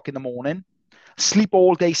 6 o'clock in the morning, sleep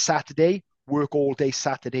all day Saturday, work all day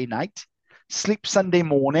Saturday night, sleep Sunday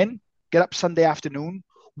morning, get up Sunday afternoon,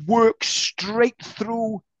 work straight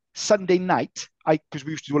through Sunday night. Because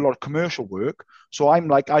we used to do a lot of commercial work. So I'm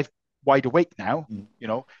wide awake now,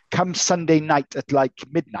 come Sunday night at like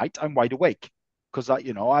midnight, I'm wide awake because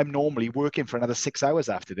I'm normally working for another 6 hours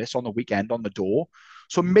after this on the weekend on the door.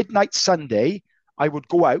 So midnight Sunday, I would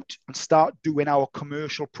go out and start doing our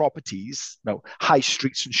commercial properties, high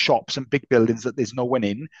streets and shops and big buildings that there's no one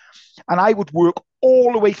in. And I would work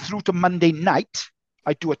all the way through to Monday night.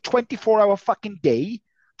 I'd do a 24-hour fucking day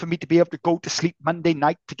for me to be able to go to sleep Monday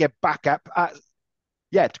night to get back up.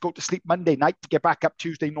 To go to sleep Monday night to get back up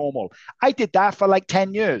Tuesday normal. I did that for like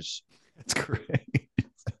 10 years. It's great.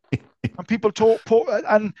 And people talk,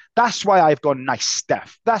 and that's why I've got nice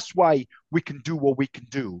stuff. That's why we can do what we can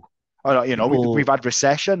do. We've had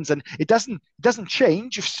recessions, and it doesn't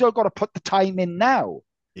change. You've still got to put the time in now.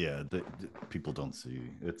 Yeah, people don't see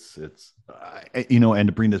and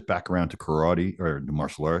to bring this back around to karate or the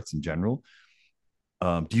martial arts in general.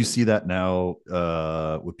 Do you see that now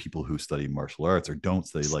with people who study martial arts or don't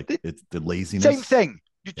study? Like it's the laziness. Same thing.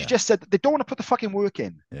 You just said that they don't want to put the fucking work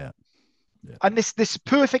in. Yeah. Yeah. And this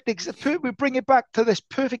perfect, we bring it back to this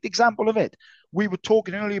perfect example of it. We were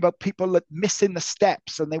talking earlier about people that missing the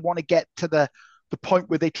steps and they want to get to the point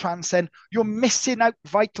where they transcend. You're missing out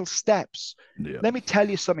vital steps. Yeah. Let me tell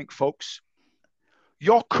you something, folks.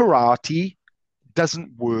 Your karate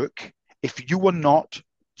doesn't work if you are not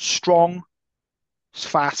strong,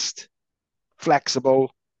 fast,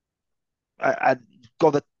 flexible, and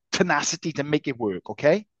got the tenacity to make it work.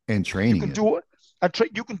 Okay, and training. You can do it.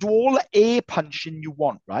 You can do all the air punching you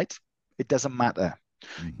want, right? It doesn't matter.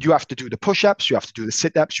 Mm-hmm. You have to do the push-ups. You have to do the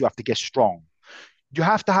sit-ups. You have to get strong. You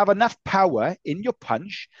have to have enough power in your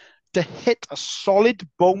punch to hit a solid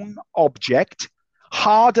bone object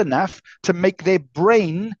hard enough to make their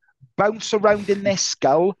brain bounce around in their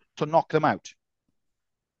skull to knock them out.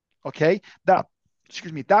 Okay? That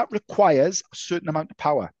requires a certain amount of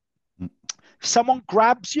power. Someone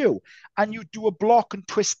grabs you and you do a block and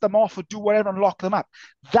twist them off or do whatever and lock them up.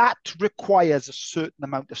 That requires a certain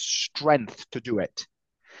amount of strength to do it.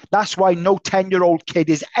 That's why no 10-year-old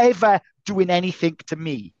kid is ever doing anything to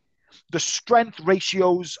me. The strength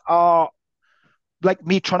ratios are like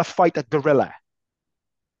me trying to fight a gorilla.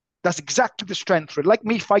 That's exactly the strength rate. Like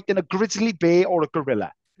me fighting a grizzly bear or a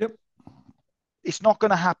gorilla. Yep. It's not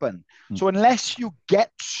going to happen. So unless you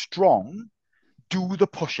get strong, do the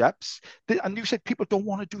push-ups. And you said people don't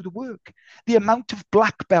want to do the work. The amount of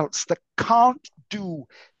black belts that can't do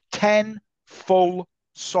 10 full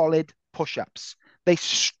solid push-ups. They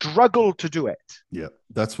struggle to do it. Yeah,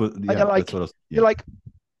 that's what. Yeah, you're like,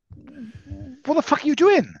 what the fuck are you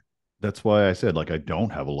doing? That's why I said, like, I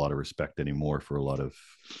don't have a lot of respect anymore for a lot of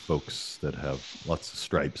folks that have lots of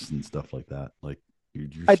stripes and stuff like that. Like,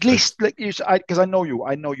 at least, like you, because I know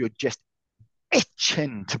you're just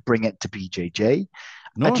itching to bring it to BJJ.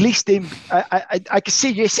 No. At least I can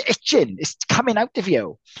see you itching. It's coming out of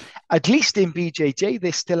you. At least in BJJ,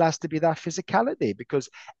 there still has to be that physicality because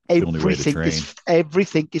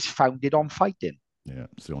everything is founded on fighting. Yeah,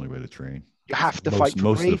 it's the only way to train. You have to fight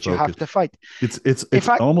for grades. You have to fight. It's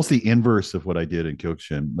almost the inverse of what I did in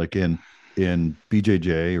Kyokushin. Like in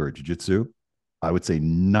BJJ or Jiu-Jitsu, I would say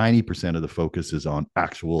 90% of the focus is on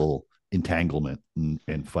actual entanglement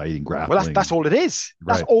and fighting, grappling. Well, that's all it is.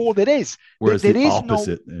 That's all it is. Whereas there the is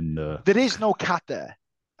opposite, there is no kata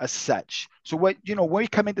as such. So when we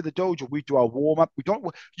come into the dojo, we do our warm up.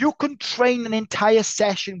 You can train an entire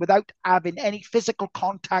session without having any physical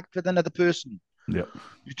contact with another person. Yep.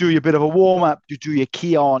 You do your bit of a warm up, you do your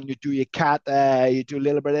key on, you do your cat, you do a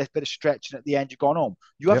little bit of stretching at the end, you've gone home.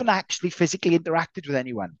 You Yep. haven't actually physically interacted with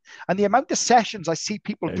anyone. And the amount of sessions I see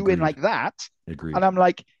people doing Agreed. like that, and Agreed. I'm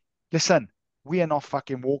like, listen, we are not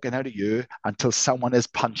fucking walking out of here until someone has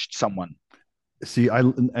punched someone. See, I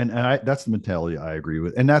that's the mentality I agree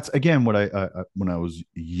with, and that's again what I when I was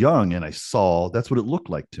young and I saw that's what it looked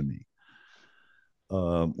like to me.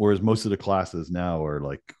 Whereas most of the classes now are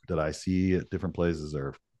like that I see at different places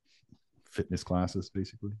are fitness classes,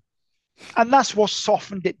 basically. And that's what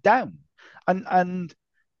softened it down. And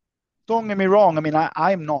don't get me wrong. I mean,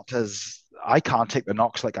 I'm not as I can't take the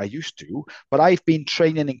knocks like I used to, but I've been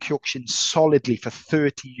training in Kyokushin solidly for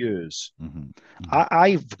 30 years. Mm-hmm. Mm-hmm.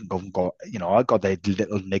 I've got, I got the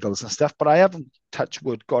little niggles and stuff, but I haven't, touch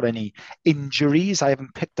wood, got any injuries. I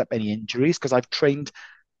haven't picked up any injuries because I've trained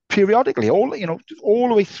periodically, all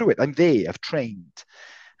the way through it. I'm there, I've trained.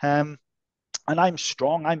 Um, and I'm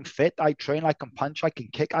strong, I'm fit, I train, I can punch, I can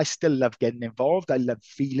kick. I still love getting involved. I love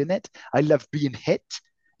feeling it. I love being hit.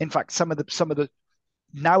 In fact, some of the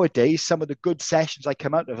nowadays, some of the good sessions I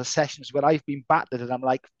come out of are sessions where I've been battered and I'm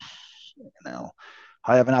like, you know,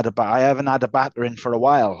 I haven't had a battering for a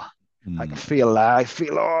while. I can Mm. feel that. I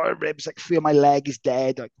feel ribs. I can feel my leg is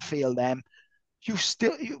dead. I can feel them.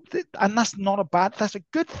 And that's not a bad. That's a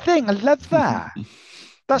good thing. I love that.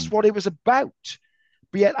 That's what it was about.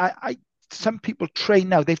 But yet, some people train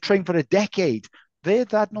now. They've trained for a decade. They've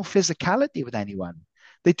had no physicality with anyone.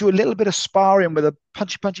 They do a little bit of sparring with a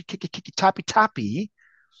punchy, punchy, kicky, kicky, tappy, tappy,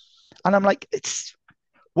 and I'm like, it's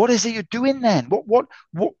what is it you're doing then? What?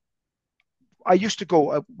 I used to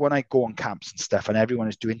go when I go on camps and stuff, and everyone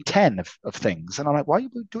is doing 10 of things, and I'm like, why are you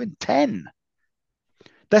doing 10?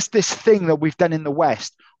 That's this thing that we've done in the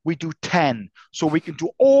West. We do 10, so we can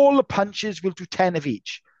do all the punches. We'll do 10 of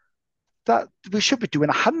each. That we should be doing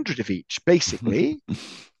 100 of each, basically,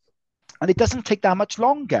 and it doesn't take that much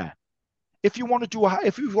longer. If you want to do,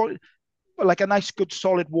 if you want like a nice, good,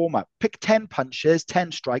 solid warm up, pick 10 punches,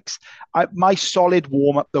 10 strikes. My solid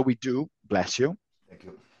warm up that we do, bless you. Thank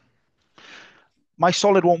you. My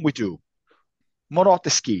solid one we do.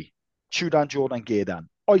 Moroteski, Chudan Jordan Gedan.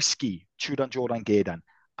 Oiski, Chudan Jordan Gedan.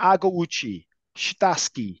 Agouchi,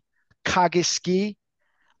 Shitaski, Kageski,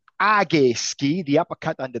 Age-ski, the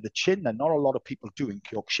uppercut under the chin, and not a lot of people do in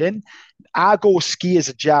Kyokushin. Ago-ski is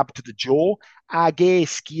a jab to the jaw.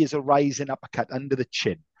 Age-ski is a rising uppercut under the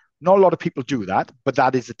chin. Not a lot of people do that, but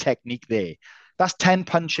that is the technique there. That's 10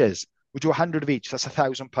 punches. We do 100 of each. That's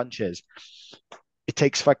 1,000 punches. It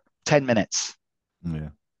takes like 10 minutes. Yeah.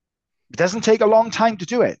 It doesn't take a long time to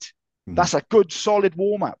do it. Mm-hmm. That's a good, solid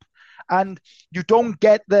warm up. And you don't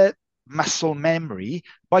get the muscle memory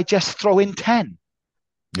by just throwing 10.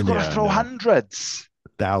 You've got to throw hundreds.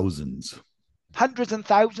 Thousands. Hundreds and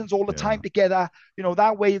thousands all the time together.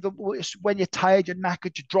 That way, when you're tired, you're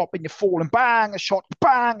knackered, you drop and you fall, and bang, a shot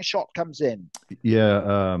comes in.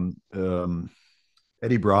 Yeah.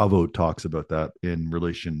 Eddie Bravo talks about that in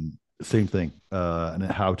relation, same thing, and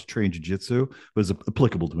how to train jiu-jitsu, but it's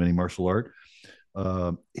applicable to any martial art.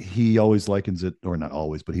 He always likens it, or not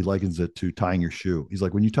always, but he likens it to tying your shoe. He's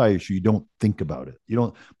like, when you tie your shoe, you don't think about it. You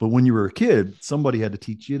don't, but when you were a kid, somebody had to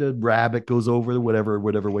teach you to rabbit goes over whatever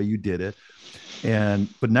way you did it.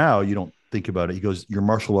 But now you don't think about it. He goes, your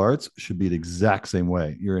martial arts should be the exact same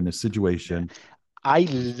way. You're in a situation. I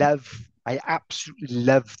absolutely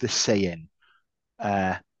love the saying,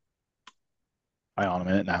 hang on a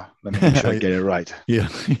minute now. Let me make sure I get it right. Yeah.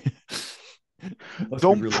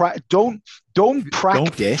 Don't practice.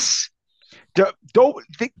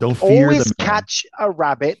 Don't always catch a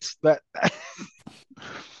rabbit. But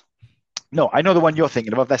no, I know the one you're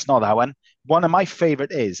thinking of. That's not that one. One of my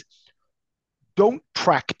favorite is, don't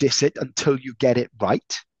practice it until you get it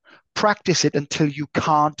right. Practice it until you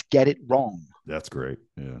can't get it wrong. That's great.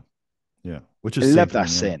 Yeah. Which is I love that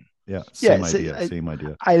saying. Yeah. Same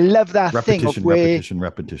idea. I love that repetition, thing of where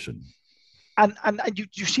repetition. And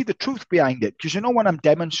you see the truth behind it, because when I'm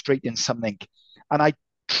demonstrating something and I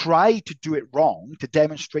try to do it wrong to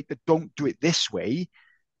demonstrate that don't do it this way,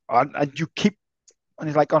 and you keep, and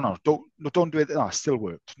it's like, oh no, don't do it. No, it still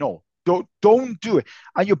worked. No, don't do it.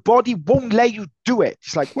 And your body won't let you do it.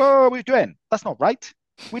 It's like, whoa, what are you doing? That's not right.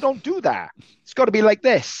 We don't do that. It's got to be like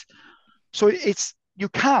this. So you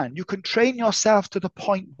can train yourself to the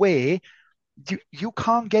point where you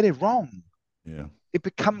can't get it wrong. Yeah. It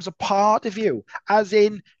becomes a part of you. As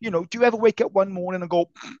in, do you ever wake up one morning and go,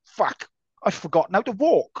 fuck, I've forgotten how to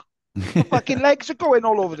walk. My fucking legs are going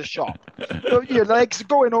all over the shop. Your legs are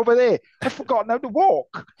going over there. I've forgotten how to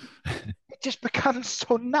walk. It just becomes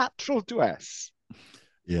so natural to us.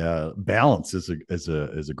 Yeah, balance is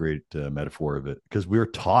a great metaphor of it, because we're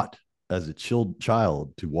taught as a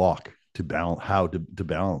child to walk, to balance, how to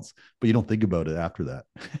balance, but you don't think about it after that.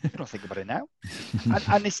 You don't think about it now.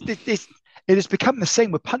 And it has become the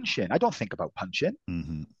same with punching. I don't think about punching.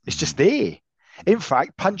 Hmm. It's Hmm. just there. In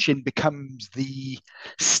fact, punching becomes the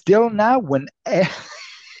still now when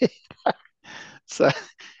so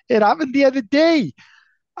it happened the other day.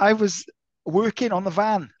 I was working on the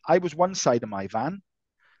van. I was one side of my van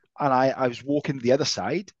and I was walking the other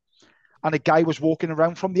side, and a guy was walking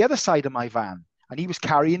around from the other side of my van and he was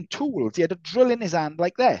carrying tools. He had a drill in his hand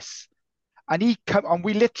like this. And he come and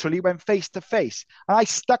we literally went face to face. And I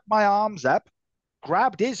stuck my arms up,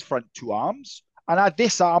 grabbed his front two arms, and had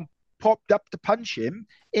this arm popped up to punch him.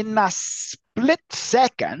 In that split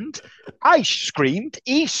second, I screamed,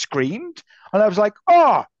 he screamed, and I was like,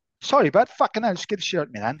 "Oh, sorry, bud, fucking hell, you scared the shit out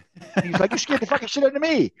of me then." And he was like, "You scared the fucking shit out of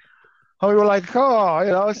me." And we were like,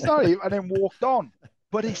 "Oh, sorry," and then walked on.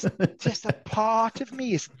 But it's just a part of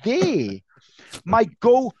me. It's there. I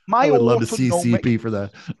My would love to see autonomic, CP for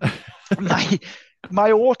that. my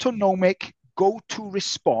my autonomic go-to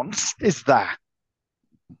response is that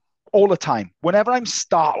all the time. Whenever I'm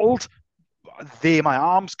startled, there, my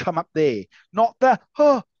arms come up there, not the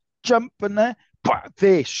jump and the, but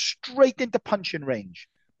they straight into punching range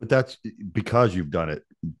But that's because you've done it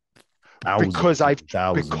because thousands I've and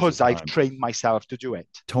thousands of because I've times. trained myself to do it.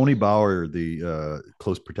 Tony Bauer, the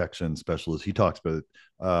close protection specialist, he talks about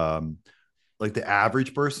like the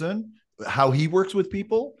average person, how he works with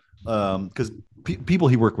people. Because people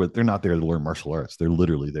he work with, they're not there to learn martial arts. They're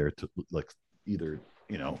literally there to, like, either,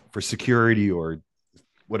 for security or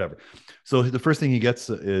whatever. So the first thing he gets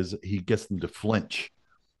is he gets them to flinch.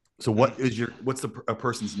 So what's a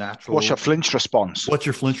person's What's your natural, flinch response? what's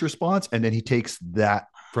your flinch response? And then he takes that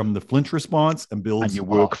from the flinch response and And builds you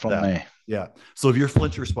work off from that. there. Yeah. So if your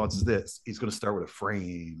flinch response is this, he's going to start with a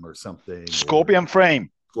frame or something, or Scorpion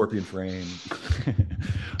frame. scorpion frame.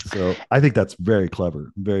 So I think that's very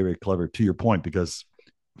clever, very, very clever, to your point, because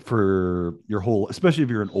for your whole, especially if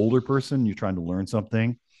you're an older person, you're trying to learn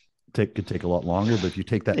something, could take a lot longer. But if you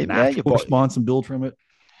take that Yeah, natural response and build from it.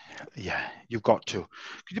 you've got to.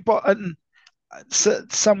 But so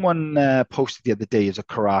someone posted the other day, is a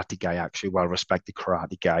karate guy, actually, well-respected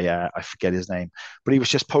karate guy. I forget his name, but he was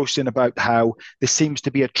just posting about how there seems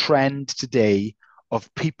to be a trend today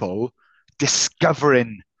of people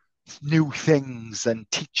discovering new things and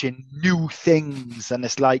teaching new things, and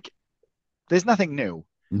it's like there's nothing new.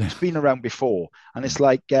 It's been around before, and it's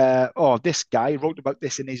like, oh, this guy wrote about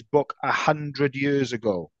this in his book 100 years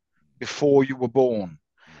ago, before you were born.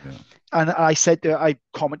 Yeah, And I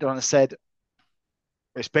commented on and said,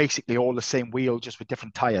 it's basically all the same wheel, just with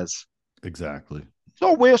different tires. exactly.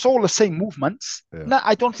 So it's all the same movements. Yeah. No,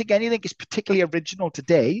 I don't think anything is particularly original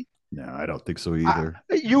today. No, I don't think so either.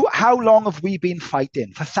 How long have we been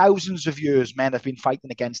fighting? For thousands of years, men have been fighting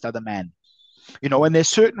against other men. And there's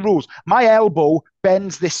certain rules. My elbow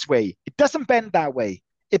bends this way. It doesn't bend that way.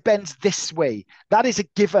 It bends this way. That is a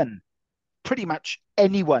given. Pretty much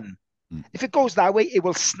anyone. Mm. If it goes that way, it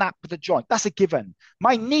will snap the joint. That's a given.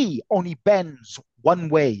 My knee only bends one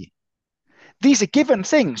way. These are given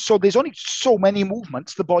things. So there's only so many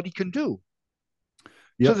movements the body can do. So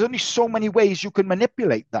Yep. there's only so many ways you can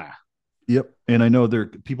manipulate that. Yep. And I know there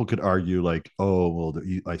people could argue like, oh, well,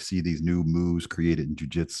 I see these new moves created in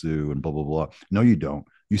jujitsu and blah blah blah. No, you don't.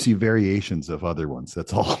 You see variations of other ones.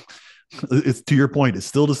 That's all. It's, to your point, it's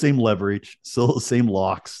still the same leverage, still the same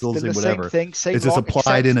locks, still the Still same the same whatever. thing, same It's just lock,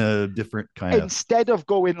 applied except in a different kind of. instead of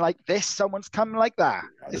going like this, someone's coming like that.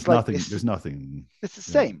 There's It's like nothing. this. There's nothing. It's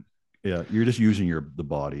the Yeah. same. Yeah. You're just using the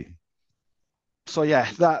body. So yeah,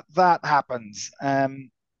 that happens.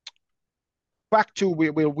 Back to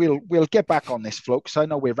we'll get back on this, folks. I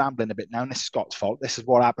know we're rambling a bit now, and this is Scott's fault. This is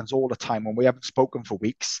what happens all the time when we haven't spoken for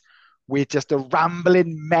weeks. We're just a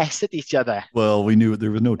rambling mess at each other. Well, we knew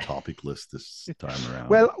there was no topic list this time around.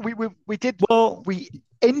 Well, we did. Well, We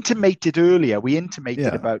intimated earlier. We intimated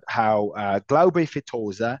yeah, about how Glaube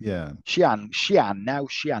Fitosa, yeah,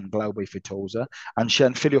 Xian Glaube Fitosa, and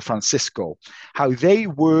Xian Filio Francisco, how they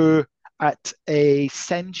were at a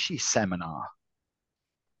Senshi seminar.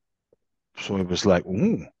 So it was like,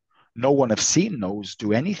 ooh, no one have seen those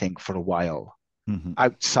do anything for a while mm-hmm.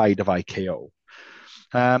 outside of IKO.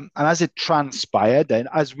 And as it transpired, and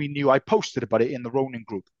as we knew, I posted about it in the Ronin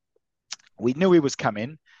group. We knew he was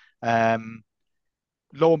coming.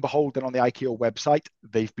 Lo and behold, then on the IKO website,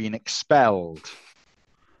 they've been expelled,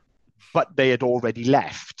 but they had already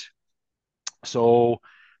left. So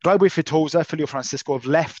Glaube Fitosa, Filio Francisco have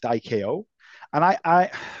left IKO. And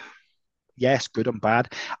Yes, good and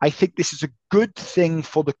bad. I think this is a good thing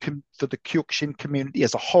for the Kyokushin community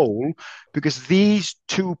as a whole because these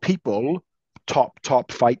two people,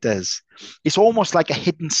 top fighters, it's almost like a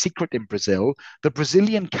hidden secret in Brazil. The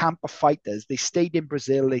Brazilian camp of fighters, they stayed in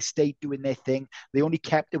Brazil, they stayed doing their thing. They only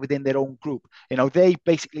kept it within their own group. They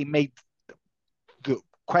basically made the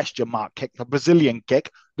question mark kick, the Brazilian kick.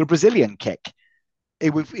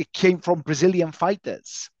 It came from Brazilian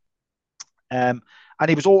fighters. And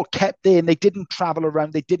it was all kept there and they didn't travel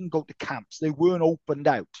around. They didn't go to camps. They weren't opened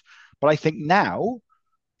out. But I think now,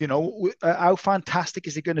 how fantastic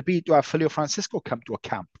is it going to be to have Filio Francisco come to a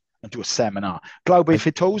camp and do a seminar? Glaube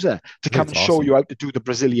Fitosa to come and show you how to do the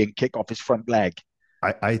Brazilian kick off his front leg.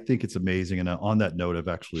 I think it's amazing. And on that note, I've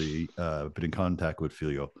actually been in contact with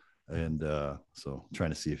Filio. And so trying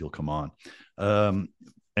to see if he'll come on. And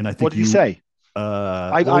I think what did he say?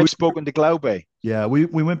 I've spoken to Glaube. Yeah, we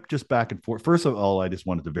went just back and forth. First of all, I just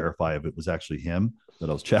wanted to verify if it was actually him that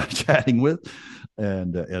I was chatting with,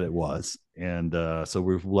 and it was. And so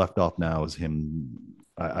we've left off now as him.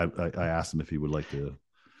 I asked him if he would like to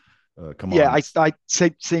come on. Yeah, I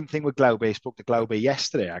said same thing with Glaube. I spoke to Glaube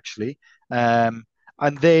yesterday actually.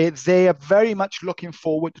 And they are very much looking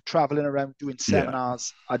forward to traveling around doing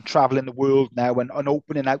seminars and traveling the world now and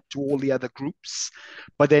opening out to all the other groups,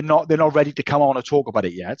 but they're not ready to come on and talk about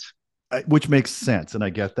it yet. Which makes sense, and I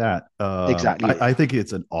get that. Exactly. I think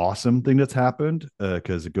it's an awesome thing that's happened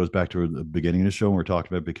because it goes back to the beginning of the show when we're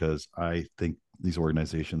talking about, because I think these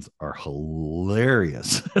organizations are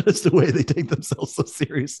hilarious. It's the way they take themselves so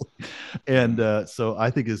seriously. And so I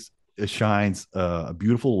think it shines a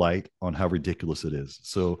beautiful light on how ridiculous it is.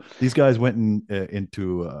 So these guys went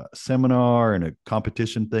into a seminar and a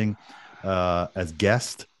competition thing as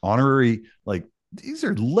guest honorary. Like, these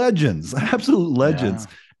are legends, absolute legends.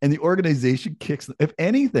 Yeah. And the organization kicks them. If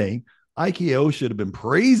anything, IKO should have been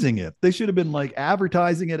praising it. They should have been like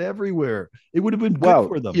advertising it everywhere. It would have been good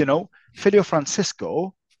for them. Filio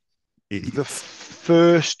Francisco, the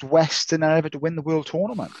first Westerner ever to win the world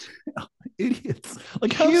tournament. Idiots.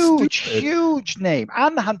 Like, huge name.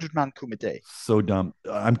 And the 100-man Kumite. So dumb.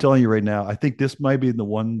 I'm telling you right now, I think this might be the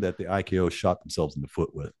one that the IKO shot themselves in the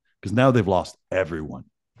foot with, because now they've lost everyone.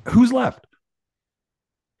 Who's left?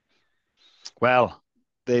 Well,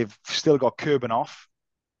 they've still got Kurbanov.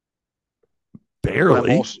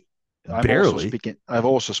 Barely. I've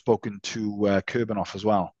also spoken to Kurbanov as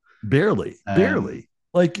well. Barely.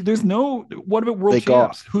 Like, there's no. What about world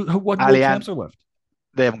champs? What world champs are left?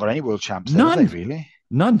 They haven't got any world champs. None. Have they, really?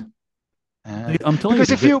 None. I'm telling you.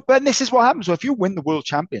 Because and this is what happens. So if you win the world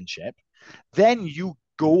championship, then you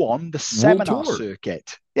go on the seminar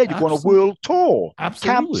circuit. Yeah, you go on a world tour.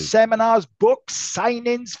 Absolutely. Camps, seminars, books,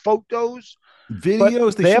 signings, photos.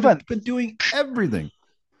 Videos. They haven't been doing everything.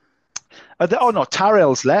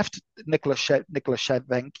 Tyrell's left. Nicholas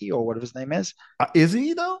Shevchenko, or whatever his name is. Is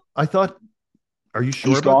he though? I thought. Are you sure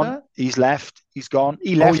he's about gone. that? He's left. He's gone.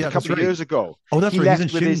 He left a couple of years ago. Oh, that's right. He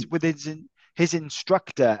left with his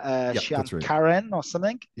instructor, Sean Karen or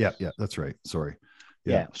something. Yeah, that's right. Sorry.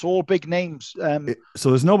 Yeah. So all big names. So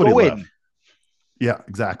there's nobody left. Yeah,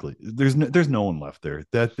 exactly. There's no one left there.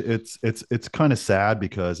 That it's kind of sad,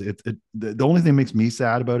 because the only thing that makes me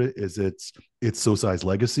sad about it is it's Sosai's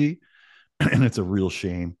legacy, and it's a real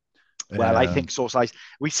shame. Well, I think Sosai's.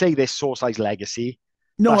 We say this Sosai's legacy.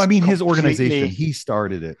 No, I mean his organization. He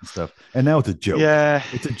started it and stuff, and now it's a joke. Yeah,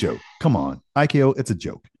 it's a joke. Come on, IKO, it's a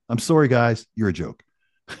joke. I'm sorry, guys, you're a joke.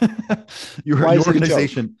 your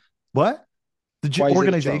organization. What? The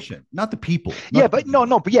organization, not the people. But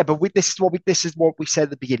this is what we said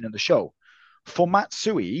at the beginning of the show. For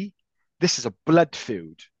Matsui, this is a blood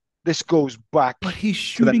feud. This goes back. But he's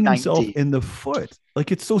shooting himself in the foot.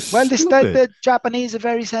 Like, it's so stupid. The Japanese are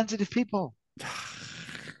very sensitive people.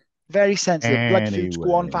 Very sensitive. Blood feuds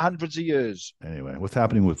go on for hundreds of years. Anyway, what's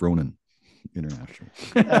happening with Ronin International?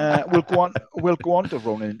 We'll go on to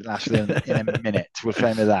Ronin International in a minute. We'll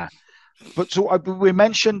frame it that. But so we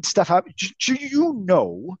mentioned stuff. Do you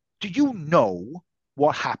know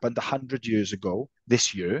what happened 100 years ago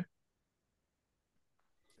this year?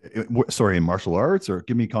 Sorry, in martial arts, or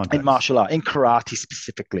give me context? In martial art, in karate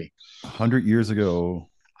specifically. 100 years ago.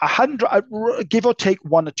 100, give or take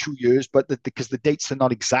 1 or 2 years, but because the dates are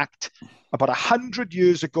not exact. About 100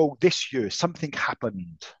 years ago this year, something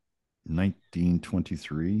happened.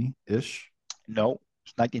 1923-ish? No,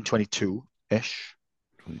 it's 1922-ish.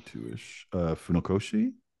 22-ish.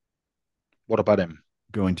 Funakoshi? What about him?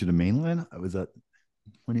 Going to the mainland? Was that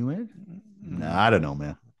when he went? Nah, I don't know,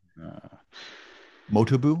 man.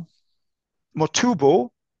 Motobu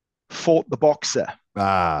fought the boxer in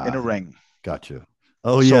a ring. Gotcha.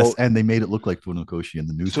 Oh yes, So and they made it look like Funakoshi in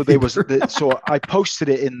the so there was newspaper. so I posted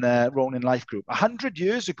it in the Ronin Life group 100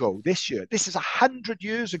 years ago this year. This is 100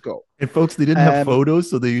 years ago. And folks, they didn't have Um, photos,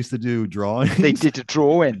 so they used to do they drawings, did a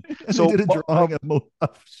drawing. and they So did a drawing of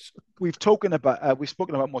we've spoken about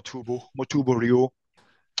Motubu Ryo.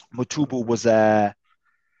 Motubu was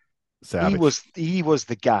Savage. he was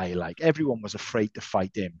the guy, like everyone was afraid to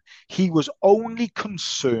fight him. He was only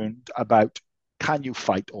concerned about, can you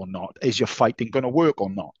fight or not? Is your fighting going to work or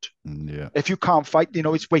not? Yeah, If you can't fight,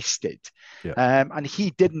 it's wasted. yeah. And he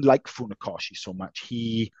didn't like Funakoshi so much.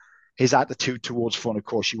 His attitude towards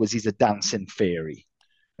Funakoshi was he's a dancing fairy.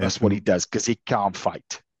 And That's what he does because he can't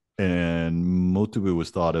fight. and Motobu was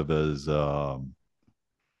thought of as a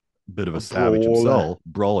bit of A a savage brawler. himself,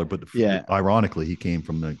 brawler. But Yeah. ironically, he came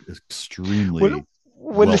from an Well, extremely this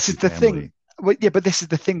wealthy is the thing. family. Well, yeah, but this is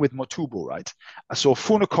the thing with Motubu, right? So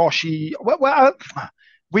Funakoshi,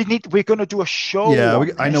 we're going to do a show Yeah,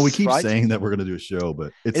 on I know we this, keep right? saying that we're going to do a show,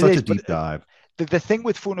 but it's It such is, a but deep dive. the thing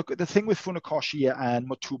with Funakoshi and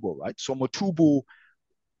Motubu, right? So Motubu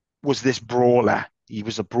was this brawler. He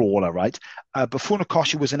was a brawler, right? But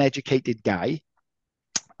Funakoshi was an educated guy,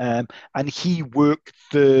 and he worked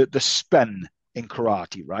the spin in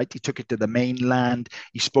karate, right? He took it to the mainland.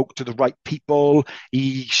 He spoke to the right people.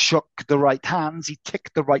 He shook the right hands. He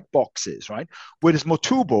ticked the right boxes, right? Whereas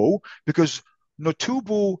Motubu, because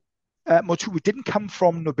Motubu, Motubu didn't come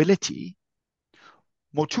from nobility.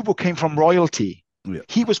 Motubu came from royalty. Yeah,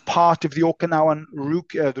 He was part of the Okinawan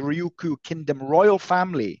the Ryukyu Kingdom royal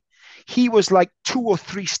family. He was like 2 or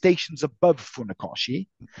 3 stations above Funakoshi,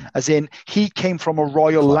 as in he came from a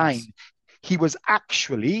royal line. class. He was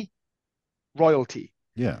actually royalty.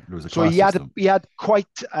 Yeah, there was a So class system. he had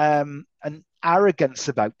quite an arrogance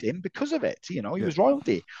about him because of it. He Yeah, was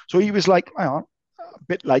royalty. So he was like, a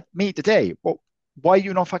bit like me today. Well, why are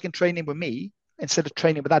you not fucking training with me instead of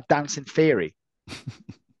training with that dancing fairy?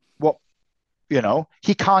 What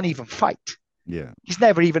he can't even fight. yeah. He's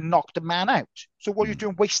never even knocked a man out. So what are you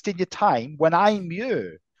doing wasting your time when I'm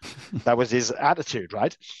here? That was his attitude,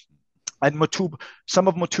 right? And some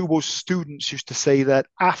of Matubo's students used to say that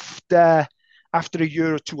after a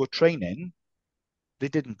year or two of training, they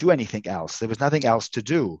didn't do anything else. There was nothing else to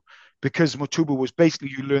do because Motubu was basically,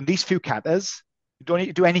 you learn these few katas, you don't need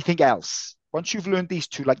to do anything else. Once you've learned these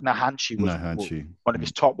two, like Nahanshi was Nahanchi. one of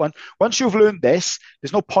his top one. Once you've learned this,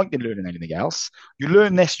 there's no point in learning anything else. You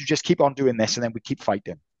learn this, you just keep on doing this, and then we keep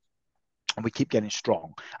fighting and we keep getting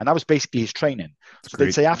strong. And that was basically his training. It's So they'd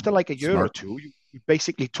great. say after like a year or Smart. two, you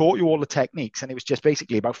basically taught you all the techniques, and it was just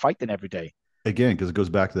basically about fighting every day. Again, because it goes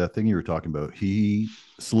back to that thing you were talking about. He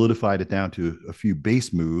solidified it down to a few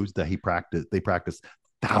base moves that they practiced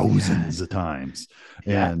Oh yeah, thousands of times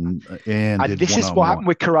yeah. and And did this one is on what one. happened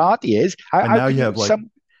with karate is And how now can you you have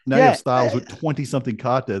some now you have yeah styles with 20 something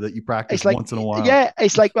kata that you practice it's like once in a while. yeah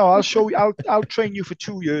it's like, no, I'll show you, I'll train you for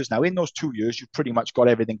 2 years. Now in those 2 years you've pretty much got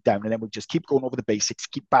everything down, and then we just keep going over the basics,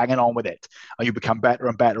 keep banging on with it, and you become better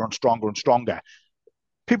and better and stronger.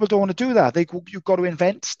 People don't want to do that. You've got to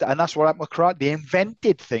invent, and that's what happened with karate. They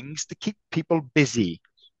invented things to keep people busy.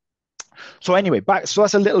 So anyway, back, so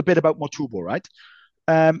that's a little bit about Motubo, right?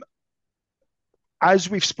 um as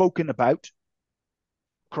we've spoken about,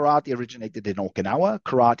 karate originated in Okinawa.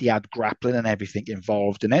 Karate had grappling and everything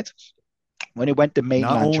involved in it. When it went to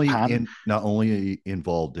mainland Japan, Not only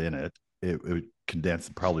involved in it, it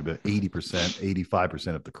condensed probably about 80%,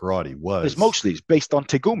 85% of the karate there's was, mostly it's based on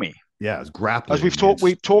Tegumi. yeah, it was As grappling.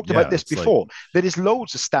 we've talked about Yeah, this it's like, before. There is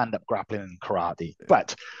loads of stand-up grappling in karate,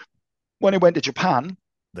 but when it went to Japan,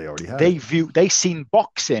 they already had it. they seen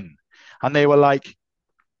boxing, and they were like,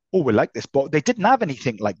 "Oh, we like this." But they didn't have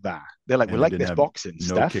anything like that. They're like, "We And they like didn't this have boxing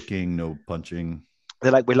no stuff." kicking, no punching.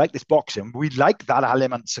 They're like, "We like this boxing. We like that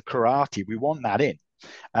elements of karate. We want that in."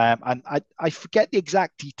 And I forget the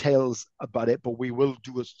exact details about it, but we will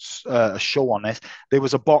do a show on this. There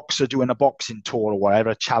was a boxer doing a boxing tour or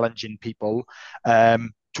whatever, challenging people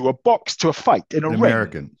to a fight in a An ring.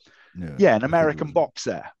 American. Yeah, Yeah, an I think it American was.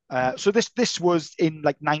 boxer. So this was in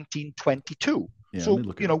like 1922. Yeah, let So me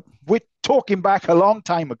look it up. we're talking back a long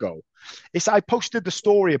time ago. I posted the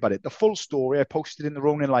story about it, the full story. I posted in the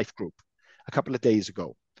Ronin Life group a couple of days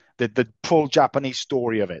ago. The full Japanese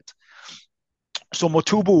story of it. So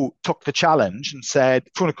Motubu took the challenge and said,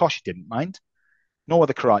 Funakoshi didn't mind. No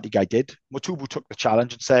other karate guy did. Motubu took the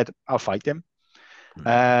challenge and said, I'll fight him.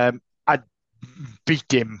 Right. I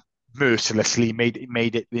beat him mercilessly, made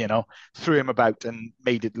it, threw him about and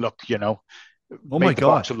made it look, Oh my made the God.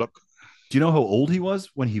 boxer look, Do you know how old he was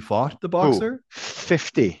when he fought the oh, boxer?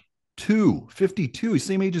 50. 52. He's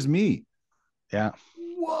the same age as me. Yeah.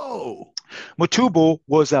 Whoa. Motubu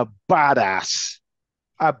was a badass.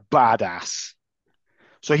 a badass.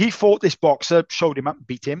 So he fought this boxer, showed him up, and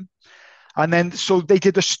beat him. And then, so they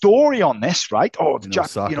did a story on this, right? Oh, In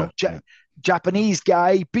Osaka. Yeah. Japanese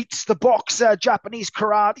guy beats the boxer. Japanese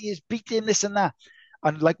karate is beating this and that.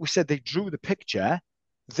 And like we said, they drew the picture.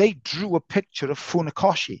 They drew a picture of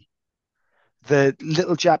Funakoshi, the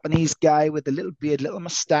little Japanese guy with the little beard, little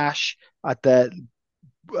mustache, at the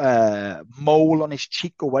mole on his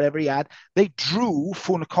cheek or whatever he had. They drew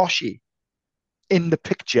Funakoshi in the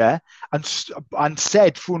picture and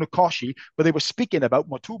said Funakoshi, but they were speaking about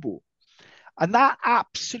Motubu. And that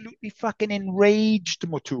absolutely fucking enraged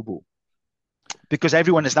Motubu because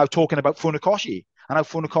everyone is now talking about Funakoshi and how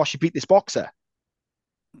Funakoshi beat this boxer.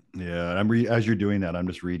 Yeah, as you're doing that, I'm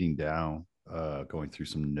just reading down, going through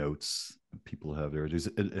some notes people have there.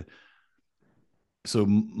 So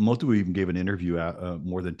Motubu even gave an interview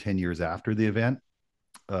more than 10 years after the event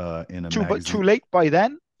in a magazine. But too late by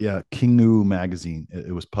then? Yeah, Kingu magazine.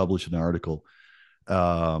 It was published an article.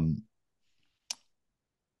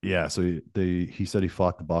 Yeah, so he said he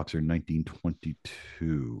fought the boxer in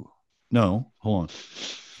 1922. No, hold on.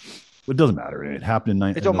 It doesn't matter. It happened in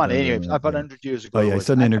 19. It don't matter anyway. About 100 years ago. Oh yeah, I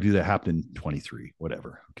said an interview that happened in 23.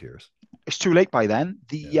 Whatever. Who cares? It's too late by then.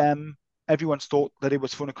 Everyone's thought that it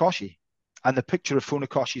was Funakoshi, and the picture of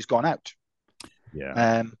Funakoshi's gone out.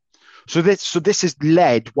 Yeah. So this is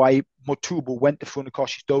led why Motubu went to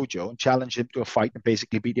Funakoshi's dojo and challenged him to a fight and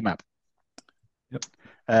basically beat him up. Yep.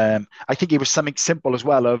 I think it was something simple as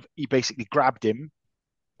well. Of he basically grabbed him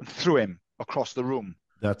and threw him across the room.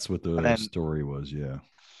 That's what the story was. Yeah.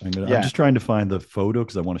 I'm just trying to find the photo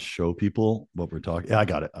because I want to show people what we're talking. Yeah, I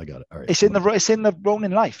got it. All right. It's in the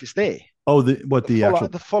Ronin Life. It's there. Oh,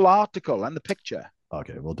 the full article and the picture.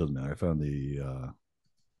 Okay, well, it doesn't matter. I found the.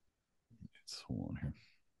 Hold on here.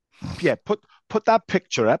 Yeah, put that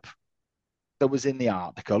picture up that was in the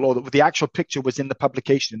article, or the actual picture was in the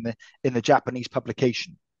publication in the Japanese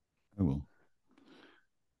publication. I will.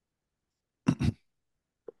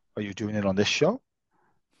 Are you doing it on this show?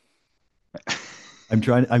 I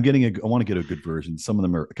want to get a good version. Some of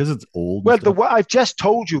them are because it's old. Well, I've just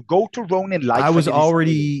told you, go to Ronin Life. I was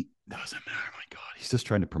already. Doesn't matter. My God, he's just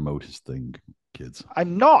trying to promote his thing, kids.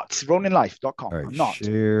 I'm not RoninLife.com. All right, I'm not.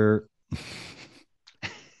 Share.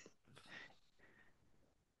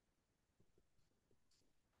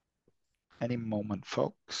 Any moment,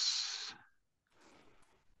 folks.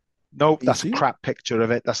 Nope, that's a crap picture of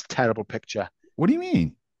it. That's a terrible picture. What do you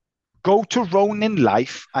mean? Go to Ronin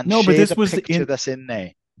Life and share the picture that's in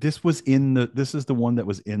there. This is the one that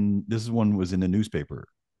was in. This one was in the newspaper.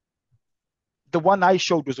 The one I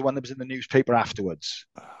showed was the one that was in the newspaper afterwards.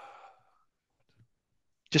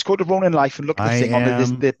 Just go to Ronin Life and look at the thing on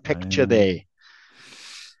the picture there.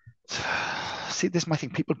 See, this is my thing.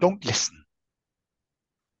 People don't listen.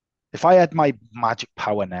 If I had my magic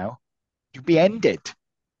power now, you'd be ended.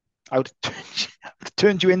 I would have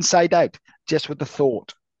turned you inside out just with the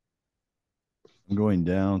thought. I'm going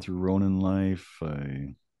down through Ronin Life.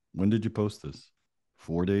 When did you post this?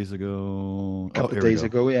 4 days ago? A couple of days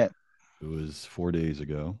ago, yeah. It was 4 days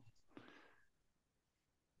ago.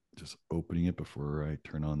 Just opening it before I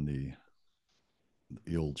turn on the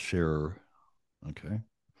old share. Okay.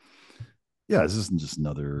 Yeah, this isn't just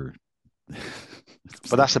another.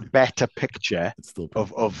 But that's a better picture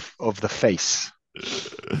of the face.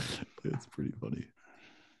 It's pretty funny.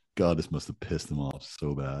 God, this must have pissed him off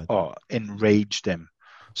so bad. Oh, enraged him.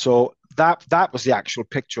 So that was the actual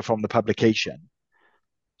picture from the publication.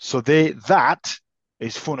 So that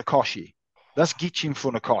is Funakoshi. That's Gichin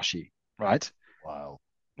Funakoshi, right? Wow.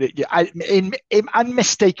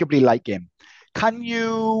 Unmistakably like him. Can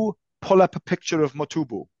you pull up a picture of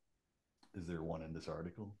Motubu? Is there one in this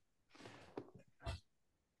article?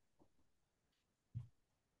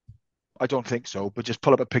 I don't think so, but just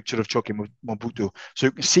pull up a picture of Choki Mobutu so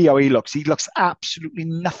you can see how he looks. He looks absolutely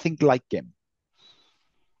nothing like him.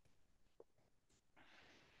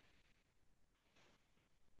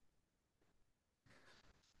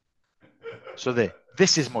 So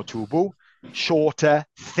this is Motubu, shorter,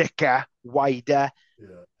 thicker, wider,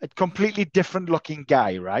 a completely different looking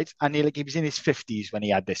guy, right? And he was in his 50s when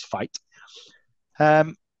he had this fight.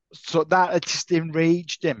 So that just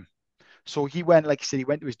enraged him. So he went, like I said, he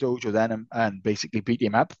went to his dojo then and basically beat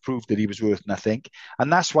him up, proved that he was worth nothing.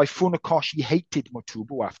 And that's why Funakoshi hated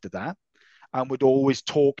Motubu after that and would always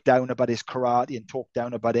talk down about his karate and talk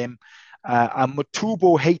down about him. And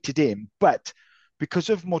Motubu hated him, but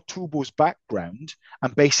because of Motubu's background,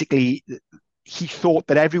 and basically he thought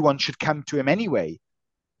that everyone should come to him anyway.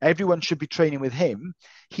 Everyone should be training with him.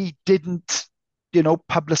 He didn't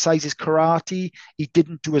publicize his karate. He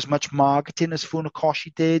didn't do as much marketing as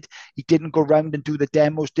Funakoshi did. He didn't go around and do the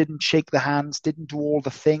demos, didn't shake the hands, didn't do all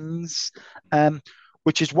the things,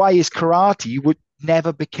 which is why his karate would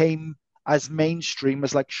never became as mainstream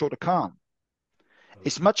as like Shotokan.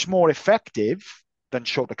 It's much more effective than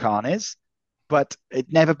Shotokan is, but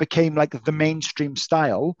it never became like the mainstream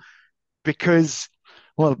style because,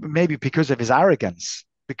 well, maybe because of his arrogance,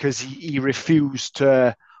 because he refused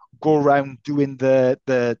to go around doing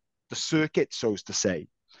the circuit, so as to say.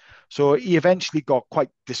 So he eventually got quite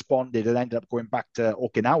despondent and ended up going back to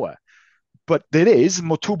Okinawa. But there is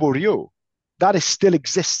Motubo Ryu. That is still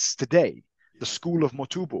exists today, the school of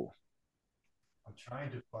Motubo. I'm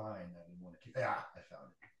trying to find that in one. Yeah, I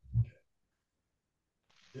found it. Okay.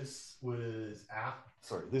 This was after.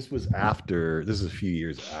 Sorry, this was after. This is a few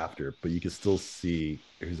years after, but you can still see.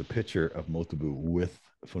 Here's a picture of Motobu with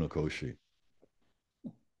Funakoshi.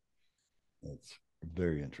 That's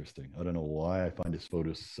very interesting. I don't know why I find his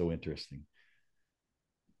photos so interesting,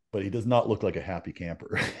 but he does not look like a happy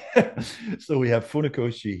camper. So we have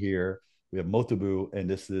Funakoshi here. We have Motobu, and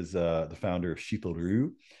this is the founder of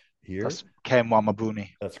Shito-Ryu here. That's Ken Wamabuni.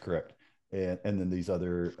 That's correct. And then these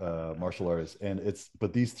other martial artists, and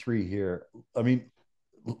but these three here. I mean,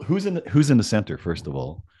 who's in the center first of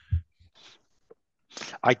all?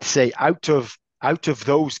 I'd say out of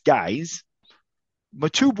those guys,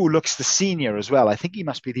 Motubu looks the senior as well. I think he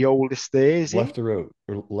must be the oldest there. Is left he?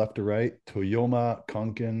 Left to right. Toyoma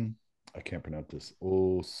Kanken. I can't pronounce this.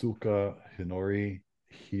 Osuka Hinori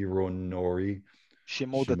Hironori.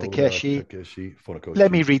 Shimoda Takeshi. Funakoshi.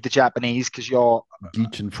 Let me read the Japanese because your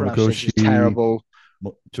Gichin Funakoshi is terrible.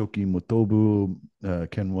 Choki Motobu,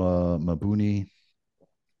 Kenwa Mabuni.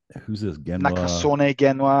 Who's this? Genwa. Nakasone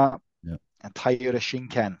Genwa. Yeah. And Taira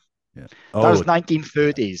Shinken. Yeah. That was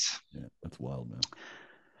 1930s. Yeah, that's wild, man.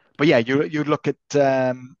 But yeah, you look at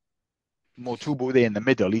Motubu there in the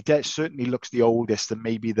middle. He certainly looks the oldest and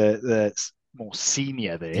maybe the more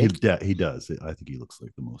senior there. He does. I think he looks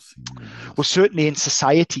like the most senior. Well, certainly in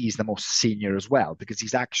society, he's the most senior as well because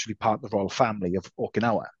he's actually part of the royal family of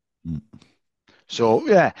Okinawa. Mm. So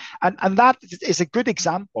yeah, and that is a good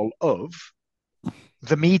example of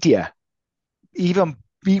the media. Even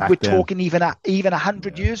we're talking even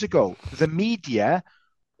 100 years ago, the media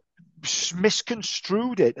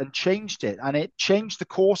misconstrued it and changed it, and it changed the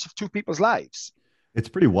course of two people's lives. It's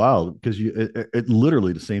pretty wild because it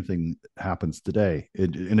literally the same thing happens today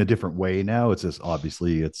in a different way now. It's just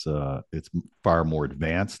obviously it's far more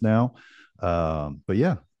advanced now, but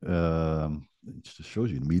yeah, it just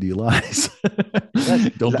shows you the media lies.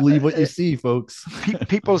 Don't believe what you see, folks.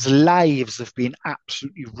 People's lives have been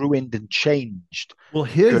absolutely ruined and changed. Well,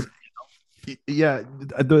 the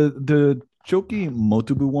Choki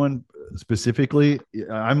Motobu one specifically,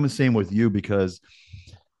 I'm the same with you because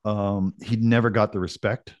he never got the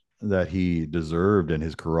respect that he deserved and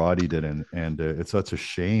his karate did, and it's such a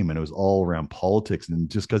shame. And it was all around politics, and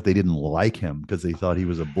just because they didn't like him because they thought he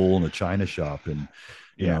was a bull in a china shop and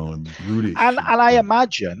you know, and brutish. And I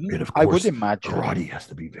imagine, and of course, I would imagine karate has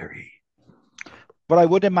to be very. But I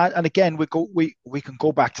would imagine, and again, we can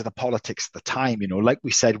go back to the politics at the time. You know, like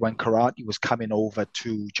we said, when karate was coming over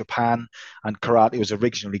to Japan, and karate was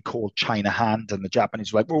originally called China Hand, and the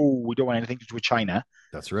Japanese were like, "Oh, we don't want anything to do with China."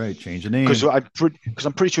 That's right. Change the name because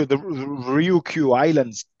I'm pretty sure the Ryukyu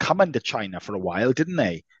Islands come under China for a while, didn't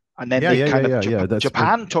they? And then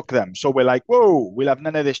Japan took them. So we're like, "Whoa, we'll have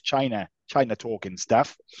none of this China talking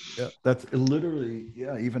stuff." Yeah, that's literally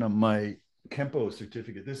even on my Kempo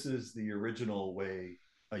certificate. This is the original way.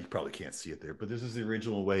 You probably can't see it there, but this is the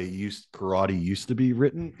original way karate used to be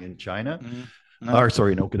written in China, in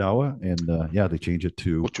Okinawa, and they changed it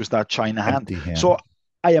to which was that China hand. So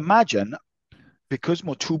I imagine because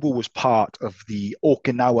Motubu was part of the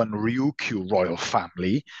Okinawan Ryukyu royal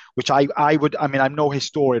family, which I'm no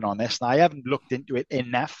historian on this, and I haven't looked into it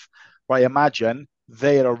enough, but I imagine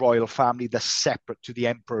they're a royal family that's separate to the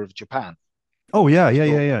Emperor of Japan. Oh yeah. So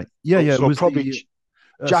it was probably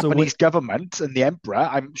Japanese government and the emperor.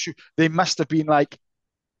 I'm sure they must have been like,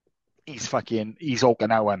 he's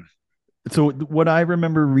Okinawan. So what I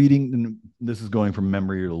remember reading, and this is going from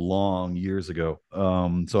memory long years ago,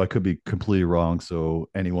 so I could be completely wrong. So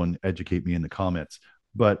anyone educate me in the comments.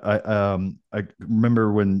 But I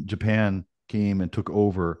remember when Japan came and took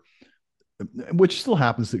over, which still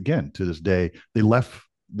happens again to this day. They left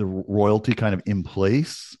the royalty kind of in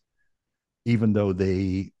place, even though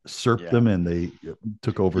they usurped them and they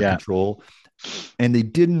took over control, and they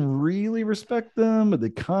didn't really respect them, but they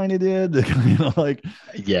kind of did.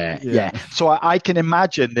 So I can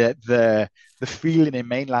imagine that the feeling in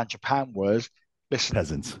mainland Japan was, listen,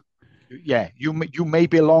 peasants. Yeah, you may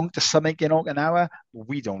belong to something in Okinawa, but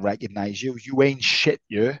we don't recognize you. You ain't shit,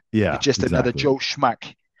 you. You're Yeah, just another exactly. Joe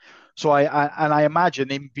Schmuck. So I imagine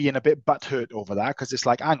him being a bit butthurt over that because it's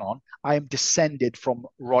like, hang on, I am descended from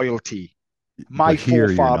royalty. My But here you're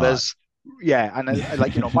not. forefathers, yeah, and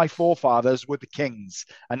like my forefathers were the kings,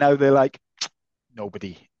 and now they're like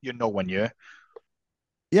nobody. You're no one. You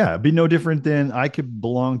Yeah, it'd be no different than I could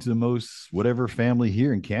belong to the most whatever family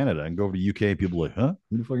here in Canada and go over to UK. People are like, huh?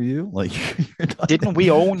 Who the fuck are you? Like, you're not. didn't we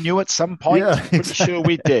own you at some point? Yeah, Pretty sure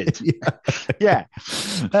we exactly. did. Yeah.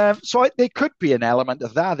 Yeah. So there could be an element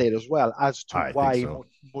of that there as well as to I think why so.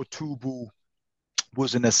 Motubu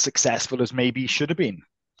wasn't as successful as maybe he should have been,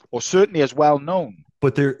 or certainly as well known.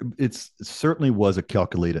 But it certainly was a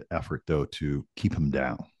calculated effort though to keep him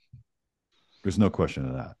down. There's no question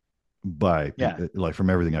of that. By Yeah, like from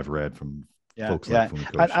everything I've read from yeah, folks like yeah.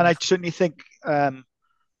 And Funakoshi. I certainly think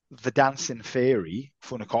the Dancing Fairy,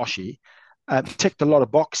 Funakoshi, ticked a lot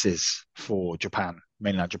of boxes for Japan,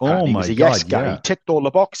 mainland Japan. Oh He was my a yes God, guy. He yeah. ticked all the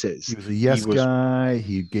He boxes. was a He yes was, guy.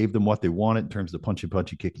 He gave them what they wanted in terms of punchy,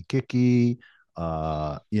 punchy, kicky, kicky.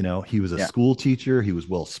 He was a yeah. school teacher. He was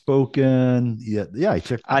well spoken. Yeah, he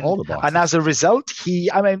checked all the And boxes. as a result,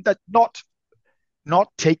 I mean, that not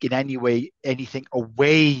taking anything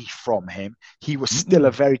away from him. He was still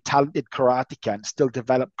a Mm-mm. very talented karateka and still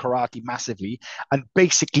developed karate massively, and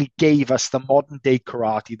basically gave us the modern day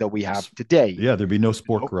karate that we have today. Yeah, there'd be no You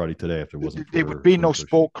sport know, karate today if it wasn't there would for be no Funakoshi.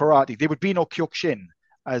 sport karate. There would be no Kyokushin,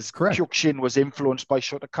 as Correct. Kyokushin was influenced by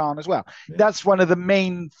Shotokan as well. Yeah. That's one of the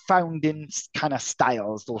main founding kind of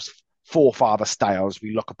styles, those forefather styles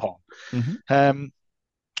we look upon. Mm-hmm.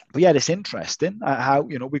 But yeah, it's interesting how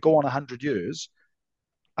we go on 100 years,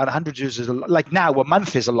 and 100 years is like now a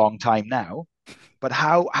month is a long time now, but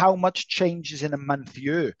how much changes in a month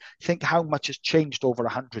year? Think how much has changed over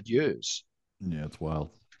 100 years. Yeah, it's wild.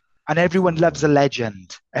 And everyone Absolutely loves a wild.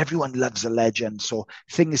 legend. Everyone loves a legend. So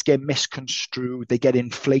things get misconstrued. They get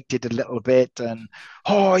inflated a little bit. And,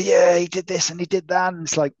 oh, yeah, he did this and he did that. And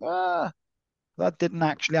it's like, that didn't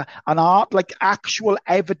actually. An art, like actual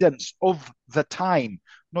evidence of the time.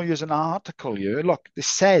 No, use an article here. Look, it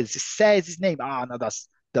says his name. No,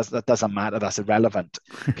 that doesn't matter. That's irrelevant.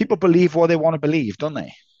 People believe what they want to believe, don't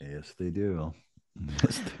they? Yes, they do.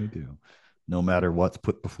 Yes, they do. No matter what's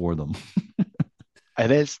put before them. It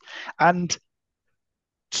is. And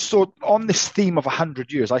so on this theme of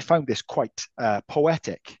 100 years, I found this quite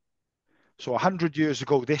poetic. So 100 years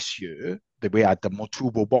ago this year, that we had the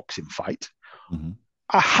Motubo boxing fight. Mhm.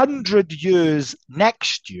 100 years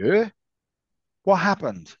next year, what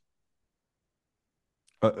happened?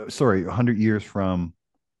 Sorry, 100 years from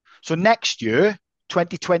So next year,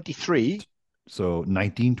 2023,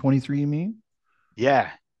 1923, you mean?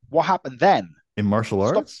 yeah, what happened then? In martial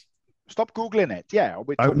Stop, arts? stop googling it. Yeah,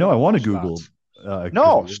 we're I talking no, I about want to martial Google arts. because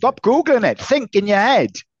No, stop googling it. Think in your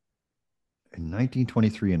head, in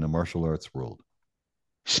 1923 in the martial arts world.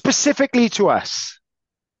 specifically to us.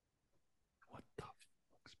 What the fuck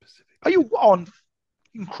Are you specifically? on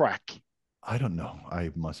crack? I don't know.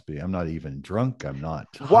 I must be. I'm not even drunk. I'm not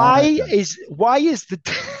high. Why is the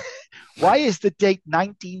why is the date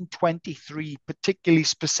 1923 particularly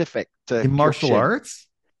specific to In martial Kyokushin? arts?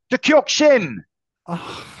 To Kyokushin.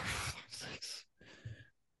 Oh,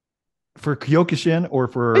 for Kyokushin or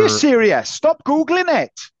Are you for serious? Stop googling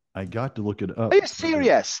it. I got to look it Are up. you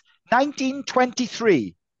serious?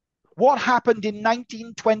 1923. What happened in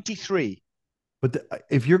 1923? But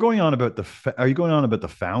if you're going on about are you going on about the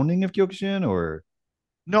founding of Kyokushin or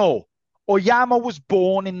No. Oyama was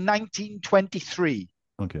born in 1923.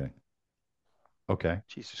 okay, okay?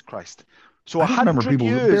 Jesus Christ. So I don't remember 100 people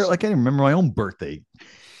there. years. Like I can't even remember my own birthday.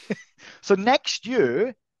 So next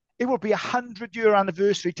year, it will be a 100-year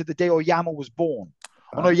anniversary to the day Oyama was born.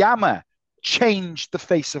 And Uh, Oyama changed the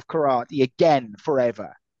face of karate again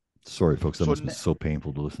forever. Sorry, folks. That So must be so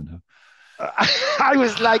painful to listen to. I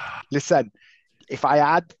was like, listen, if I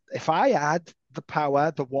had the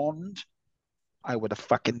power, the wand, I would have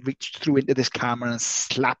fucking reached through into this camera and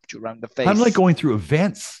slapped you around the I'm like face. going through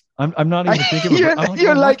events. I'm not even thinking you're, about. I'm like,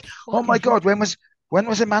 you're oh, what like, the oh fuck my is god, Kyokushin? when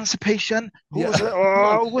was emancipation? Who Yeah. was it? Like,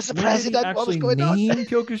 Oh, who was the when did he president? What was actually going on? name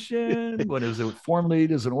Kyokushin? When is it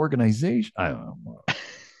formulated as an organization? I don't know.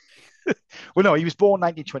 Well, no, he was born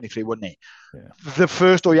 1923, wasn't he? Yeah. The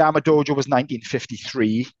first Oyama Dojo was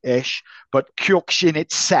 1953-ish, but Kyokushin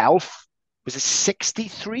itself was it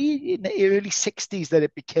 63 in the early 60s that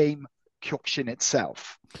it became Kyokushin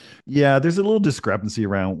itself. Yeah, there's a little discrepancy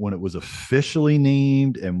around when it was officially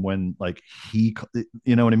named and when like you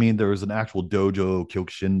know what I mean? There was an actual dojo,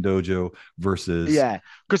 Kyokushin dojo versus Yeah,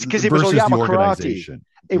 because it was versus the Oyama Karate. organization.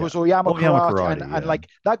 It Yeah. was Oyama Oh, Yama Karate, Karate, and yeah. like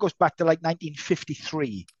that goes back to like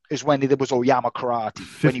 1953 is when there was Oyama Karate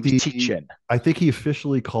when he was 50, teaching. I think he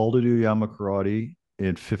officially called it Yama Karate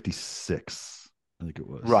in 56. I think it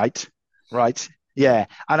was. Right, right, yeah,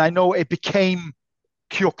 and I know it became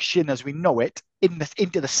Kyokushin as we know it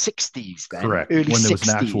into the 60s, then Correct. early When there was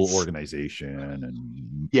an actual 60s. organization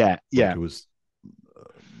and Yeah, like yeah, it was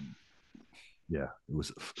yeah, it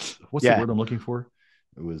was what's the yeah. word I'm looking for?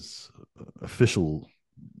 It was official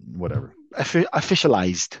whatever.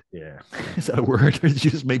 Officialized. Yeah. Is that a word? Or did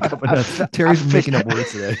you just make up Terry's Offi- making up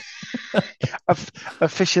words today.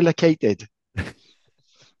 officialicated.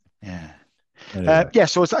 Yeah. Anyway. Yeah,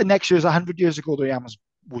 so it's next year is 100 years ago the Yam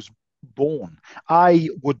was born. I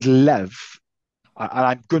would love, and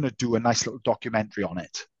I'm going to do a nice little documentary on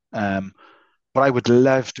it. But I would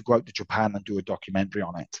love to go out to Japan and do a documentary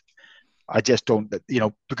on it. I just don't,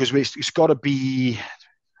 because it's got to be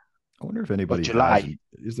I wonder if anybody has. July.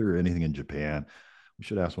 Is there anything in Japan? We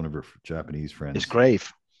should ask one of our Japanese It's friends.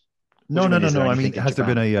 grave. What do No, you no, mean? no, Is there no. I mean, anything in has there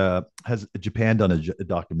been Japan? has Japan done a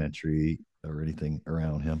documentary or anything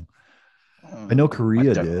around him? I know I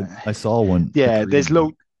Korea don't. did. I saw one. The Yeah, there's Korean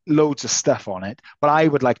one. loads of stuff on it, but I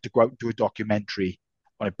would like to go out and do a documentary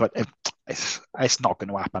on it. But it's not going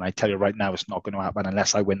to happen. I tell you right now, it's not going to happen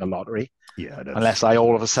unless I win the lottery, Yeah, unless that's I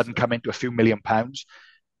all of a sudden come into a few £1,000,000.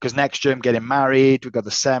 Because next year I'm getting married. We've got the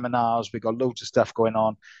seminars. We've got loads of stuff going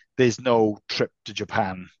on. There's no trip to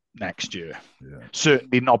Japan next year. yeah.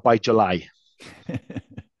 Certainly not by July. Yeah.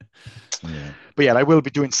 But yeah, I will be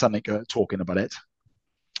doing something talking about it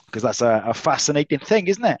because that's a fascinating thing,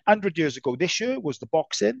 isn't it? 100 years ago this year was the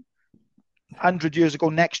boxing. 100 years ago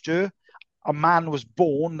next year, a man was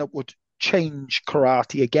born that would change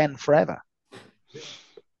karate again forever.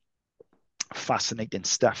 Fascinating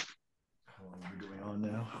stuff. How long are we going on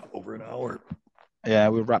now? Over an hour. Yeah,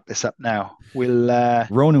 we'll wrap this up now. We'll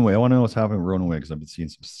Ronin Way. I want to know what's happening with Ronin Way because I've been seeing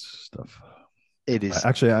some stuff. it is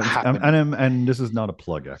Actually, happening. and this is not a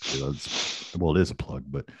plug. Actually, well, it is a plug,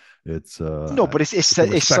 but it's No, but it's a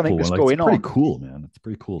something respectful that's one. Like, it's going pretty on. cool, man. It's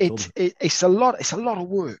pretty cool. It's a lot. It's a lot of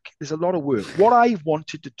work. There's a lot of work. What I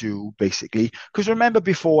wanted to do, basically, because remember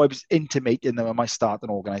before I was intimating them I might start an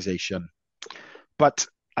organization, but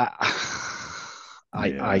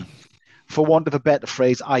Yeah. for want of a better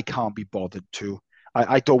phrase, I can't be bothered to.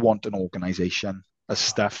 I don't want an organization as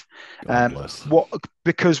stuff. God bless. What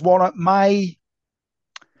because what my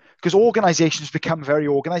because organizations become very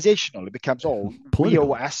organizational. It becomes all we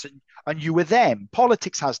Political. owe us and you were them.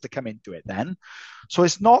 Politics has to come into it then. So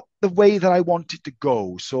it's not the way that I wanted to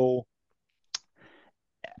go. So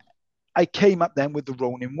I came up then with the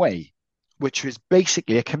Ronin Way, which was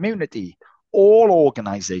basically a community. All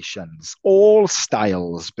organizations, all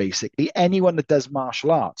styles, basically, anyone that does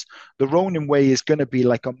martial arts. The Ronin Way is going to be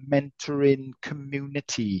like a mentoring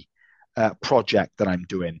community project that I'm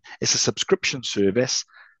doing. It's a subscription service,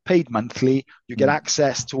 paid monthly. You get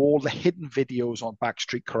access to all the hidden videos on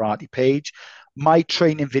Backstreet Karate page. My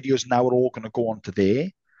training videos now are all going to go onto there.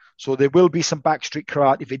 So there will be some Backstreet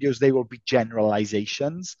Karate videos. They will be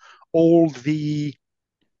generalizations. All the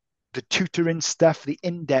tutoring stuff, the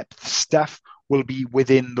in-depth stuff will be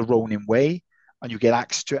within the Ronin Way, and you get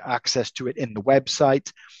access to it in the website.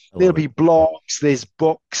 There'll be blogs, there's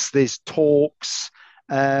books, there's talks.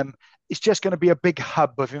 It's just going to be a big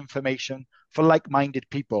hub of information for like-minded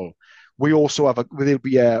people. We also there'll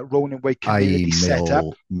be a Ronin Way community set up.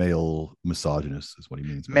 Male misogynist is what he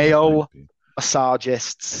means. Male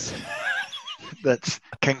misogynists that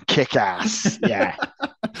can kick ass. Yeah.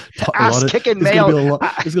 Ass kicking male.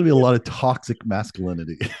 There's going to be a lot of toxic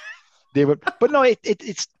masculinity. But no,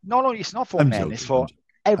 it's not only it's not for men, joking, it's for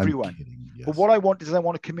everyone. Yes. But what I want is I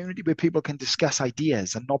want a community where people can discuss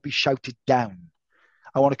ideas and not be shouted down.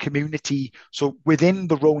 I want a community. So within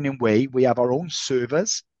the Ronin Way, we have our own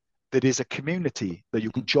servers. That is a community that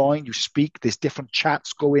you can join, you speak, there's different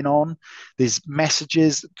chats going on, there's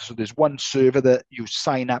messages. So there's one server that you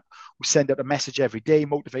sign up, we send out a message every day,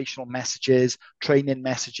 motivational messages, training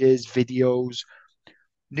messages, videos,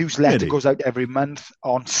 newsletter goes out every month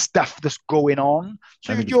on stuff that's going on.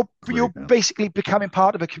 So you're basically becoming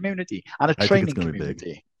part of a community and a training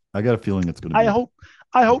community. I got a feeling it's going to be.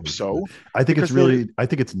 I hope so. I think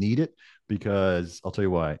it's needed because I'll tell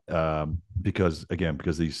you why. Because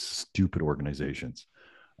these stupid organizations,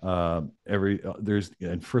 there's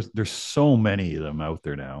so many of them out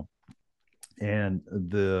there now, and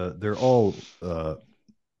they're all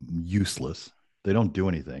useless. They don't do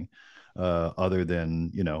anything. other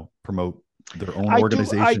than promote their own I do,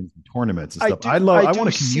 organizations and tournaments and I stuff. do, I I want do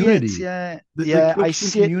a see it. community. Yeah, The yeah, I Kyokushin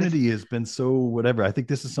see it. community has been so whatever. I think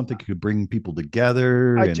this is something that could bring people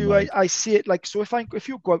together I and do. like I see it like so. If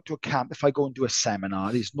you go out to a camp, if I go and do a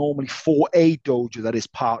seminar, it's normally for a dojo that is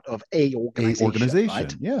part of a a organization, right?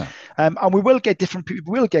 organization. Yeah. And we will get different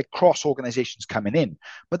people. We'll get cross organizations coming in,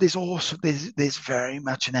 but there's very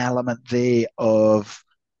much an element there of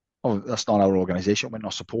oh, that's not our organization. We're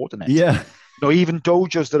not supporting it. Yeah. Even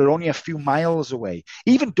dojos that are only a few miles away,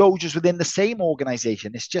 even dojos within the same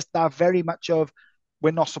organization, it's just that very much of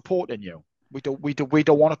we're not supporting you. We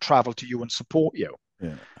don't want to travel to you and support you.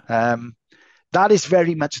 Yeah. Um, that is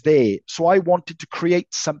very much there. So I wanted to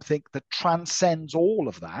create something that transcends all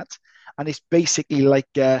of that, and it's basically like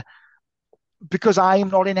because I am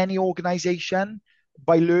not in any organization.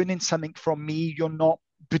 By learning something from me, you're not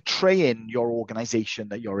betraying your organization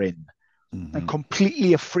that you're in and Mm-hmm.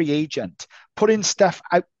 completely a free agent, putting stuff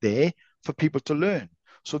out there for people to learn.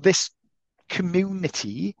 So this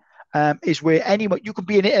community is where anyone you can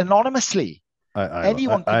be in it anonymously.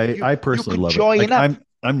 Anyone can I you personally can love it. Like join up.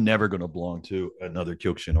 I'm never going to belong to another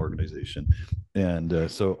Kyokushin organization, and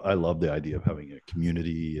so I love the idea of having a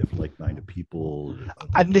community of like-minded people.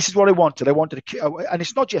 And this is what I wanted. And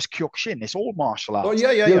it's not just Kyokushin; it's all martial Oh arts.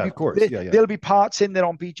 yeah, yeah, yeah. Of course, yeah, yeah. There'll be parts in there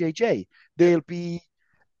on BJJ. There'll be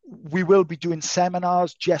we will be doing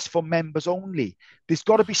seminars just for members only. There's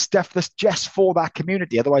got to be stuff that's just for that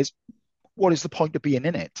community. Otherwise, what is the point of being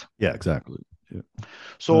in it? Yeah, exactly. Yeah. No, I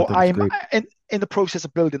So think it's I'm great. in the process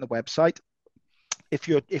of building the website. If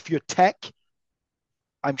you're tech,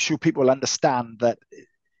 I'm sure people will understand that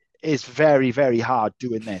it's very, very hard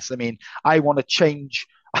doing this. I mean, I want to change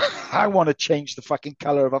I want to change the fucking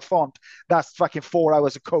color of a font. That's fucking 4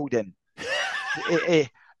 hours of coding.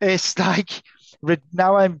 It's like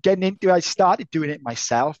now I'm getting into. I started doing it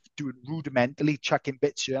myself, doing rudimentally, chucking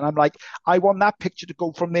bits here, and I'm like, I want that picture to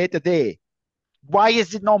go from there to there. Why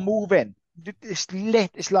is it not moving? It's lit.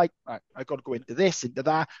 It's like I got to go into this, into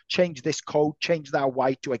that, change this code, change that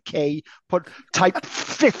Y to a K, type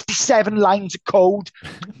 57 lines of code.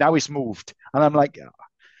 Now it's moved, and I'm like,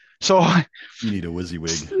 so You need a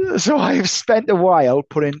WYSIWYG. so I've spent a while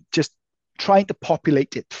just trying to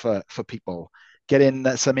populate it for people,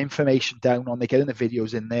 getting some information down on there, getting the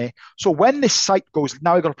videos in there. So when this site goes,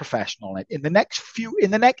 now I've got a professional on it.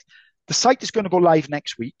 The site is going to go live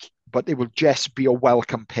next week, but it will just be a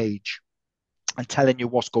welcome page and telling you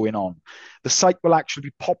what's going on. The site will actually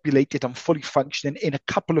be populated and fully functioning in a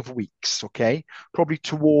couple of weeks, okay? Probably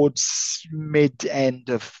towards mid-end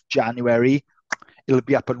of January, it'll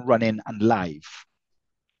be up and running and live.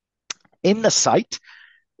 In the site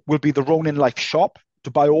will be the Ronin Life shop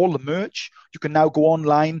to buy all the merch. You can now go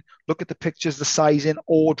online, look at the pictures, the sizing,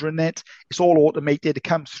 ordering it. It's all automated. It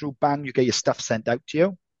comes through, bang, you get your stuff sent out to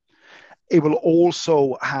you. It will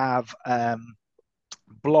also have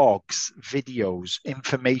blogs, videos,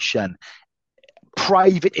 information,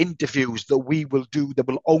 private interviews that we will do that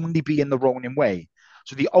will only be in the Ronin Way.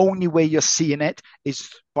 So the only way you're seeing it is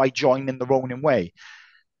by joining the Ronin Way.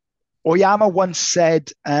 Oyama once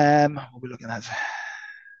said, what are we looking at?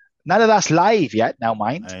 None of that's live yet, now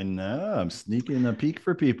mind. I know. I'm sneaking a peek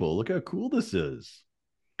for people. Look how cool this is.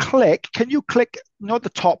 Can you click, at the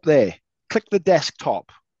top there? Click the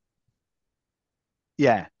desktop.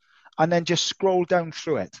 Yeah. And then just scroll down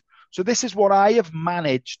through it. So this is what I have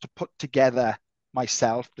managed to put together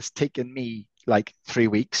myself. It's taken me like 3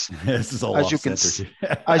 weeks. This is all as off you can center.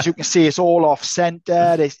 as you can see, it's all off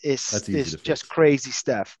center. It's just fix. crazy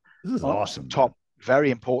stuff. This is awesome. Top, very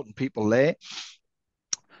important people there.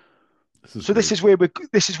 This is where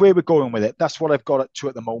we're going with it. That's what I've got it to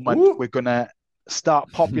at the moment. Ooh. We're gonna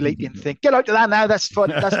start populating things. Get out of that now. That's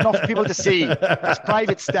not for people to see. That's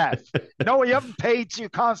private stuff. No, you haven't paid, so you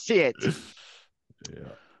can't see it. Yeah.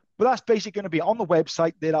 But that's basically going to be on the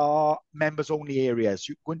website. There are members only areas.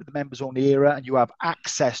 You go into the members only area and you have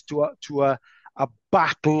access to a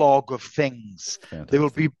backlog of things. Fantastic. There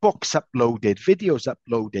will be books uploaded, videos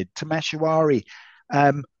uploaded, Tameshwari.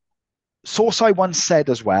 Sosai once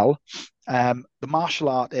said as well, the martial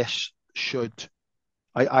artist should,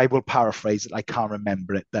 I will paraphrase it, I can't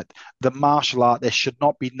remember it, that the martial artist should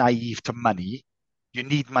not be naive to money. You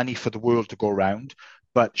need money for the world to go around,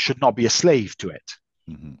 but should not be a slave to it.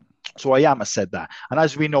 Mm-hmm. So Oyama said that. And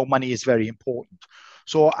as we know, money is very important.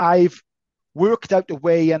 So I've worked out a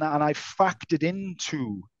way and I've factored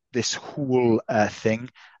into this whole thing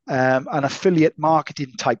an affiliate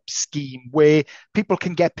marketing type scheme where people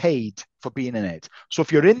can get paid for being in it. So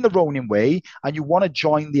if you're in the Ronin Way and you want to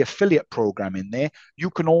join the affiliate program in there, you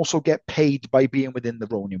can also get paid by being within the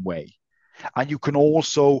Ronin Way. And you can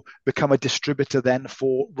also become a distributor then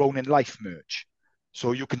for Ronin Life merch.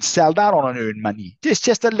 So you can sell that on and earn money. Just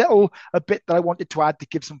a bit that I wanted to add to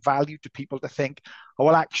give some value to people to think, oh,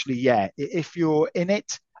 well, actually, yeah, if you're in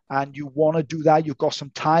it and you want to do that, you've got some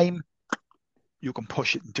time, you can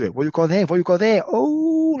push it and do it. What you got there? What you got there?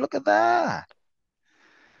 Oh, look at that.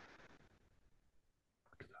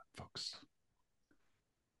 Folks.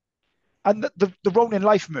 And the Ronin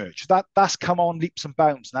Life merch, that's come on leaps and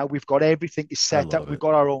bounds now. We've got everything is I set up. love it. We've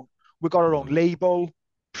got our own Love it. label.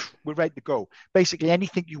 We're ready to go. Basically,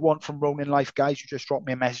 anything you want from Ronin Life, guys, you just drop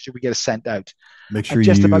me a message and we get it sent out. Make sure And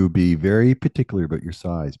just about you be very particular about your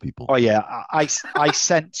size, people. Oh yeah, I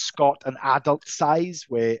sent Scott an adult size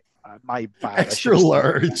where my bad. Extra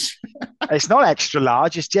large. It's not extra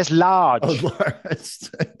large. It's just large. Oh, large.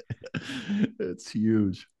 It's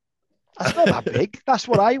huge. That's not that big. That's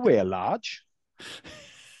what I wear, large.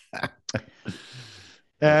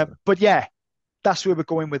 But yeah, that's where we're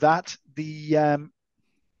going with that. The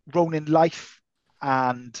Ronin Life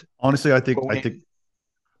and Honestly, Ronin... I think,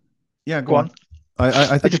 yeah, go on.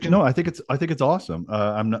 I think it's no, I think it's awesome.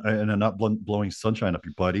 I'm not, and I'm not blowing sunshine up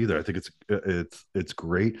your butt either. I think it's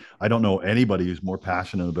great. I don't know anybody who's more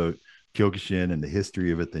passionate about Kyokushin and the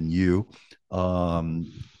history of it than you.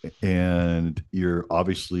 And you're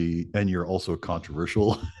also a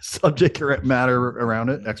controversial subject matter around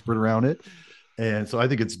it, expert around it. And so I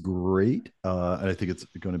think it's great. And I think it's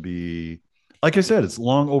going to be, like I said, it's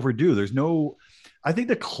long overdue. I think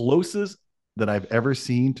the closest that I've ever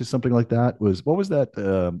seen to something like that was, what was that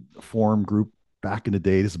forum group back in the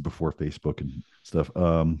day? This is before Facebook and stuff.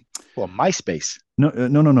 Well, MySpace. No,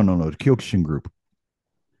 the Kyokushin group.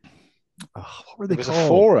 What were they called? It was a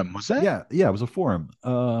forum, was it? Yeah, it was a forum.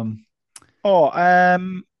 For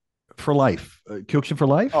life, Kyokushin for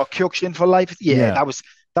life. Oh, Kyokushin for life. Yeah,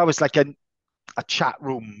 that was like a chat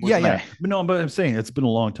room. Yeah. But I'm saying it's been a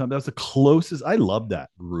long time. That was the closest. I love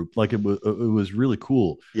that group. Like it was really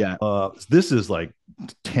cool. Yeah. This is like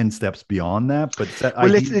 10 steps beyond that, but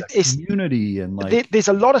it's community and like there's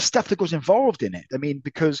a lot of stuff that goes involved in it. I mean,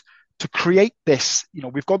 because to create this,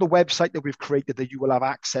 we've got the website that we've created that you will have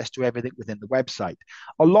access to everything within the website.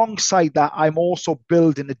 Alongside that, I'm also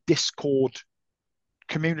building a Discord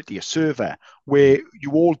community, a server where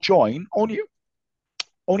you all join. Only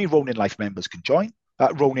Ronin Life members can join.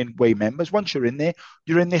 Ronin Way members. Once you're in there,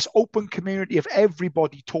 you're in this open community of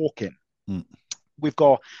everybody talking. We've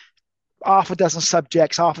got half a dozen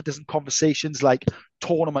subjects, half a dozen conversations like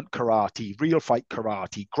tournament karate, real fight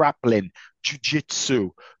karate, grappling,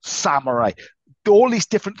 jiu-jitsu, samurai, all these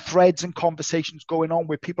different threads and conversations going on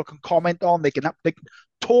where people can comment on, they can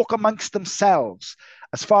talk amongst themselves.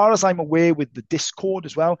 As far as I'm aware with the Discord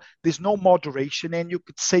as well, there's no moderation in. You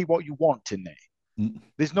could say what you want in there.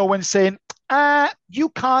 There's no one saying, you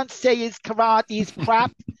can't say his karate is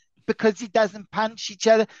crap because he doesn't punch each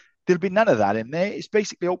other. There'll be none of that in there. It's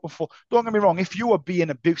basically open for, don't get me wrong, if you are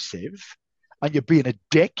being abusive and you're being a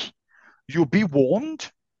dick, you'll be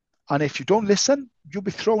warned. And if you don't listen, you'll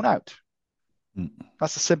be thrown out.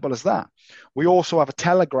 That's as simple as that. We also have a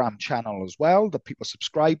Telegram channel as well that people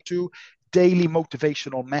subscribe to. Daily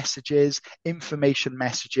motivational messages, information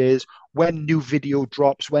messages. When new video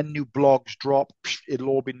drops, when new blogs drop, it'll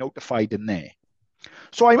all be notified in there.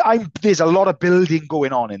 So there's a lot of building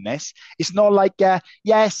going on in this. It's not like,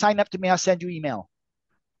 sign up to me, I'll send you email.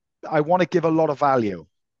 I want to give a lot of value.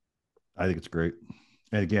 I think it's great.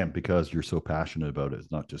 And again, because you're so passionate about it,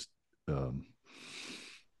 it's not just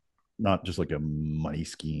like a money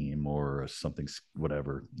scheme or something,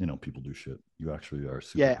 whatever, people do shit. You actually are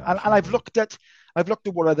super and I've looked at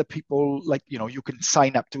what other people like, you can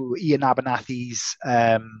sign up to Ian Abernathy's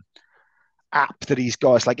app that he's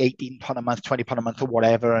got. It's like £18 a month, £20 a month or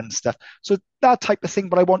whatever and stuff. So that type of thing,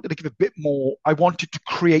 but I wanted to give a bit more. I wanted to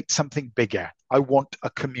create something bigger. I want a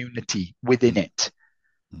community within it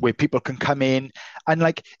where people can come in and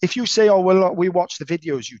like, if you say, oh, well, we watched the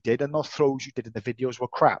videos you did and those throws you did in the videos were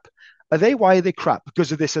crap. Why are they crap?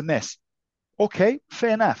 Because of this and this. Okay,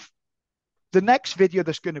 fair enough. The next video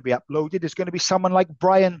that's going to be uploaded is going to be someone like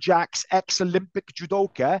Brian Jacks, ex-Olympic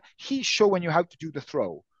judoka. He's showing you how to do the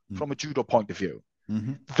throw from a judo point of view.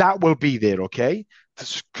 That will be there, okay?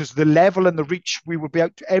 Because the level and the reach, we will be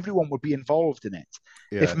out to, everyone will be involved in it.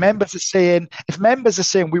 Yeah. If members are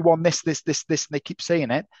saying we want this, and they keep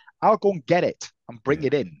saying it, I'll go and get it and bring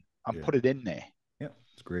it in and put it in there. Yeah,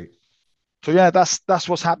 it's great. So yeah, that's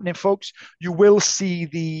what's happening, folks. You will see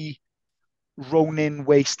the Ronin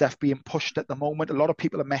Way stuff being pushed at the moment. A lot of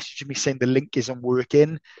people are messaging me saying the link isn't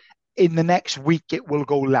working. In the next week, it will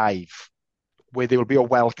go live, where there will be a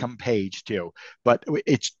welcome page too. But we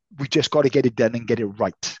just got to get it done and get it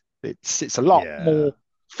right. It's a lot Yeah. more,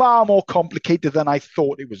 far more complicated than I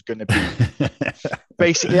thought it was going to be.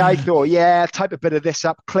 Basically, I thought, yeah, type a bit of this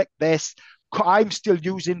up, click this. I'm still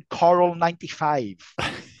using Coral 95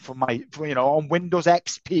 on Windows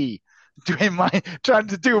XP, trying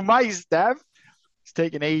to do my stuff. It's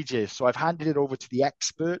taking ages. So I've handed it over to the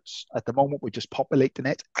experts. At the moment, we're just populating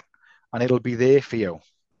it and it'll be there for you.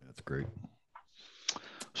 That's great.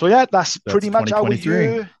 So yeah, that's That's pretty much our 2023.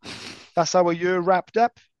 year. That's our year wrapped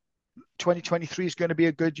up. 2023 is going to be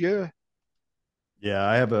a good year. Yeah,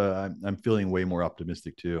 I'm feeling way more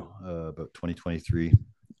optimistic too about 2023.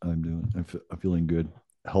 I'm feeling good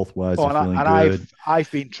health wise. Oh, I'm feeling and good,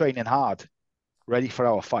 I've been training hard, ready for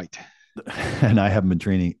our fight. and I haven't been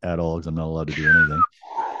training at all because I'm not allowed to do anything.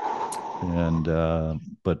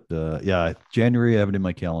 And yeah, January I have it in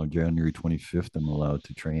my calendar. January 25th, I'm allowed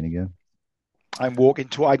to train again. I'm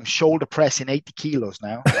shoulder pressing 80 kilos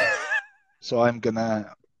now. So I'm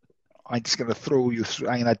just gonna throw you through.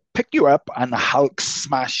 I'm gonna pick you up and Hulk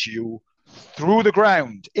smash you through the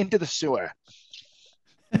ground into the sewer.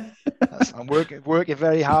 I'm working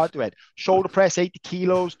very hard to it. Shoulder press 80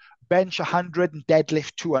 kilos, bench 100, and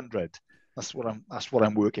deadlift 200. That's what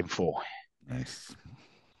I'm working for. Nice.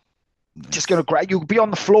 Just gonna grab you, be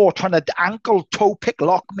on the floor trying to ankle toe pick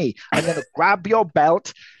lock me. I'm gonna grab your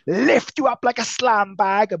belt, lift you up like a slam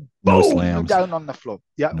bag, and No boom you slams. down on the floor.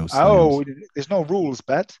 Yeah. No Oh, slams. there's no rules,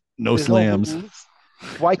 bet. No There's no slams. rules.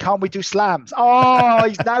 Why can't we do slams? Oh,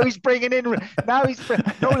 he's bringing in no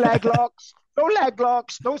leg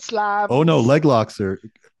locks, no slams. Oh no, leg locks are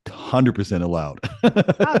 100% allowed.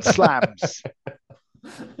 And slams.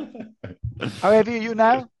 How heavy are you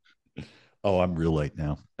now? Oh, I'm real light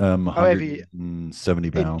now. How heavy 70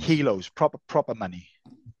 in pounds. kilos? Proper money. I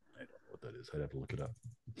don't know what that is. I'd have to look it up.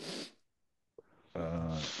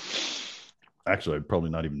 Actually, I'm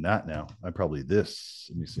probably not even that now. I'm probably this.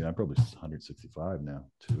 Let me see. I'm probably 165 now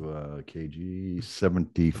to kg,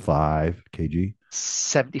 75 kg.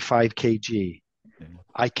 75 kg. Yeah.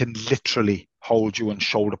 I can literally hold you and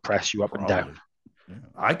shoulder press you up and down. Yeah.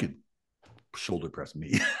 I could shoulder press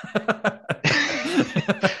me.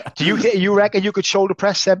 Do you reckon you could shoulder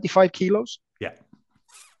press 75 kilos? Yeah.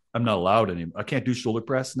 I'm not allowed anymore. I can't do shoulder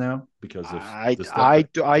press now because of I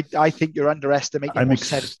think you're underestimating what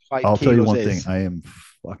 75 I'll kilos tell you one is. thing. I am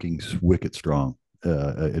fucking wicked strong.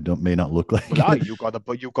 It may not look like well, you got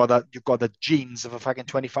the genes of a fucking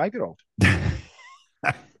 25-year-old.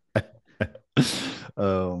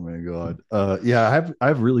 Oh my god. Yeah, I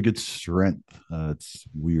have really good strength. It's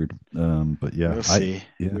weird. But yeah, we'll see.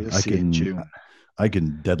 We'll see in June. I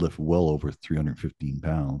can deadlift well over 315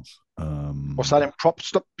 pounds. What's that in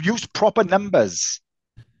use proper numbers.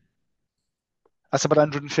 That's about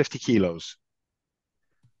 150 kilos.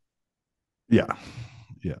 Yeah,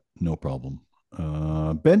 no problem.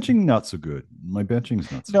 Benching not so good. My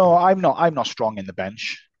benching's not so good. I'm not strong in the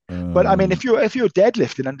bench. But I mean, if you're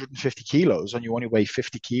deadlifting 150 kilos and you only weigh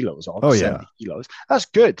 50 kilos or 70 kilos, that's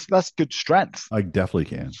good. That's good strength. I definitely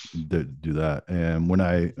can do that. And when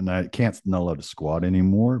I not allowed to squat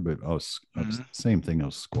anymore, but I was same thing. I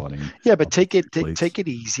was squatting. Yeah, but take it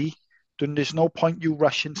easy. Then there's no point you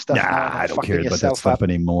rushing stuff. Nah, I don't care about that stuff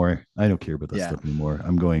anymore. I don't care about that stuff anymore.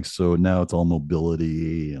 I'm going. So now it's all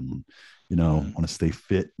mobility and. Want to stay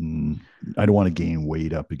fit and I don't want to gain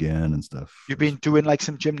weight up again and stuff. You've been doing like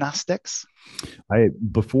some gymnastics?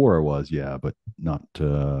 Before I was, yeah, but not.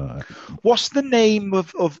 What's the name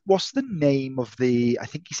of the? I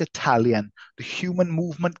think he's Italian. The human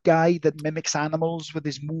movement guy that mimics animals with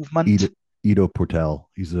his movement. Ido Portal.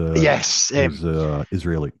 He's a He's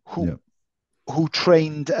Israeli. Who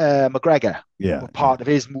trained McGregor? Yeah, part of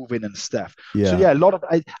his moving and stuff. Yeah. So yeah, a lot of.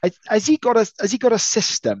 Has he got a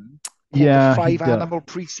system? Yeah, 5 animal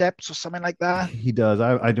precepts or something like that. He does.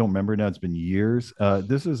 I don't remember now. It's been years.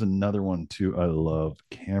 This is another one too. I love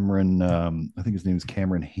Cameron. I think his name is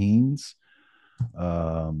Cameron Haynes.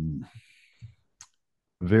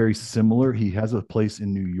 Very similar. He has a place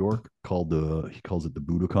in New York he calls it the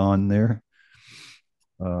Budokan there.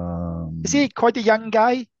 Is he quite a young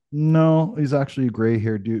guy? No, he's actually a gray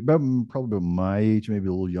haired dude, probably about my age, maybe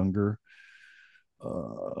a little younger.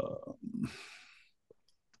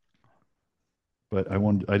 But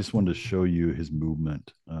I just wanted to show you his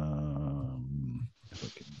movement. If I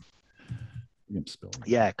can spell it.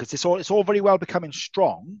 Yeah, because it's all very well becoming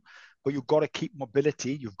strong, but you've got to keep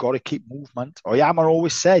mobility. You've got to keep movement. Oyama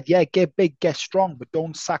always said, "Yeah, get big, get strong, but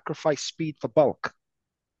don't sacrifice speed for bulk."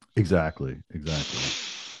 Exactly.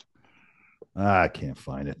 I can't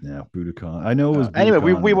find it now. Budokan. I know it was. Anyway,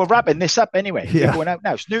 we were wrapping this up anyway. Yeah. We're going out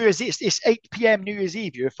now. It's New Year's. It's 8 p.m. New Year's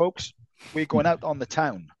Eve here, folks. We're going out on the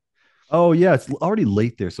town. Oh yeah, it's already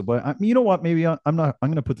late there. So, but you know what? Maybe I'm not. I'm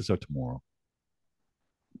going to put this out tomorrow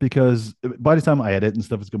because by the time I edit and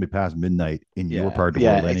stuff, it's going to be past midnight in your Yeah, part of the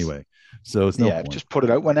yeah, world anyway. So it's no yeah. point. Just put it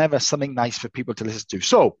out whenever something nice for people to listen to.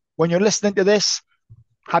 So when you're listening to this,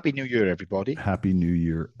 Happy New Year, everybody, Happy New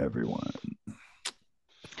Year, everyone.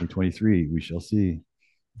 2023. We shall see.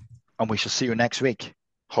 and we shall see you next week,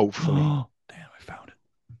 hopefully. Oh, damn! I found it.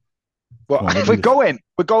 Well, Come on, let me we're just going.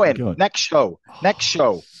 We're keep going. going. Next show. Next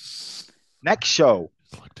show. Next show.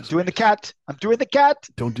 Just Doing the cat. I'm doing the cat.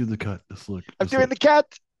 Don't do the cut. Just look. I'm Just doing look. the cat.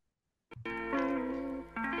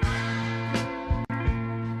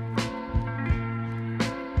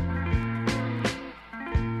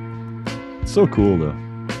 So cool though.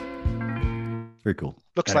 Very cool.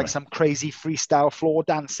 Looks Anyway. like some crazy freestyle floor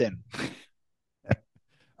dancing.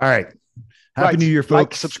 All right. Happy Right. New Year, folks.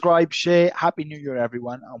 Like, subscribe, share. Happy New Year,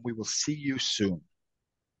 everyone. And we will see you soon.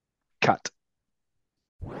 Cut.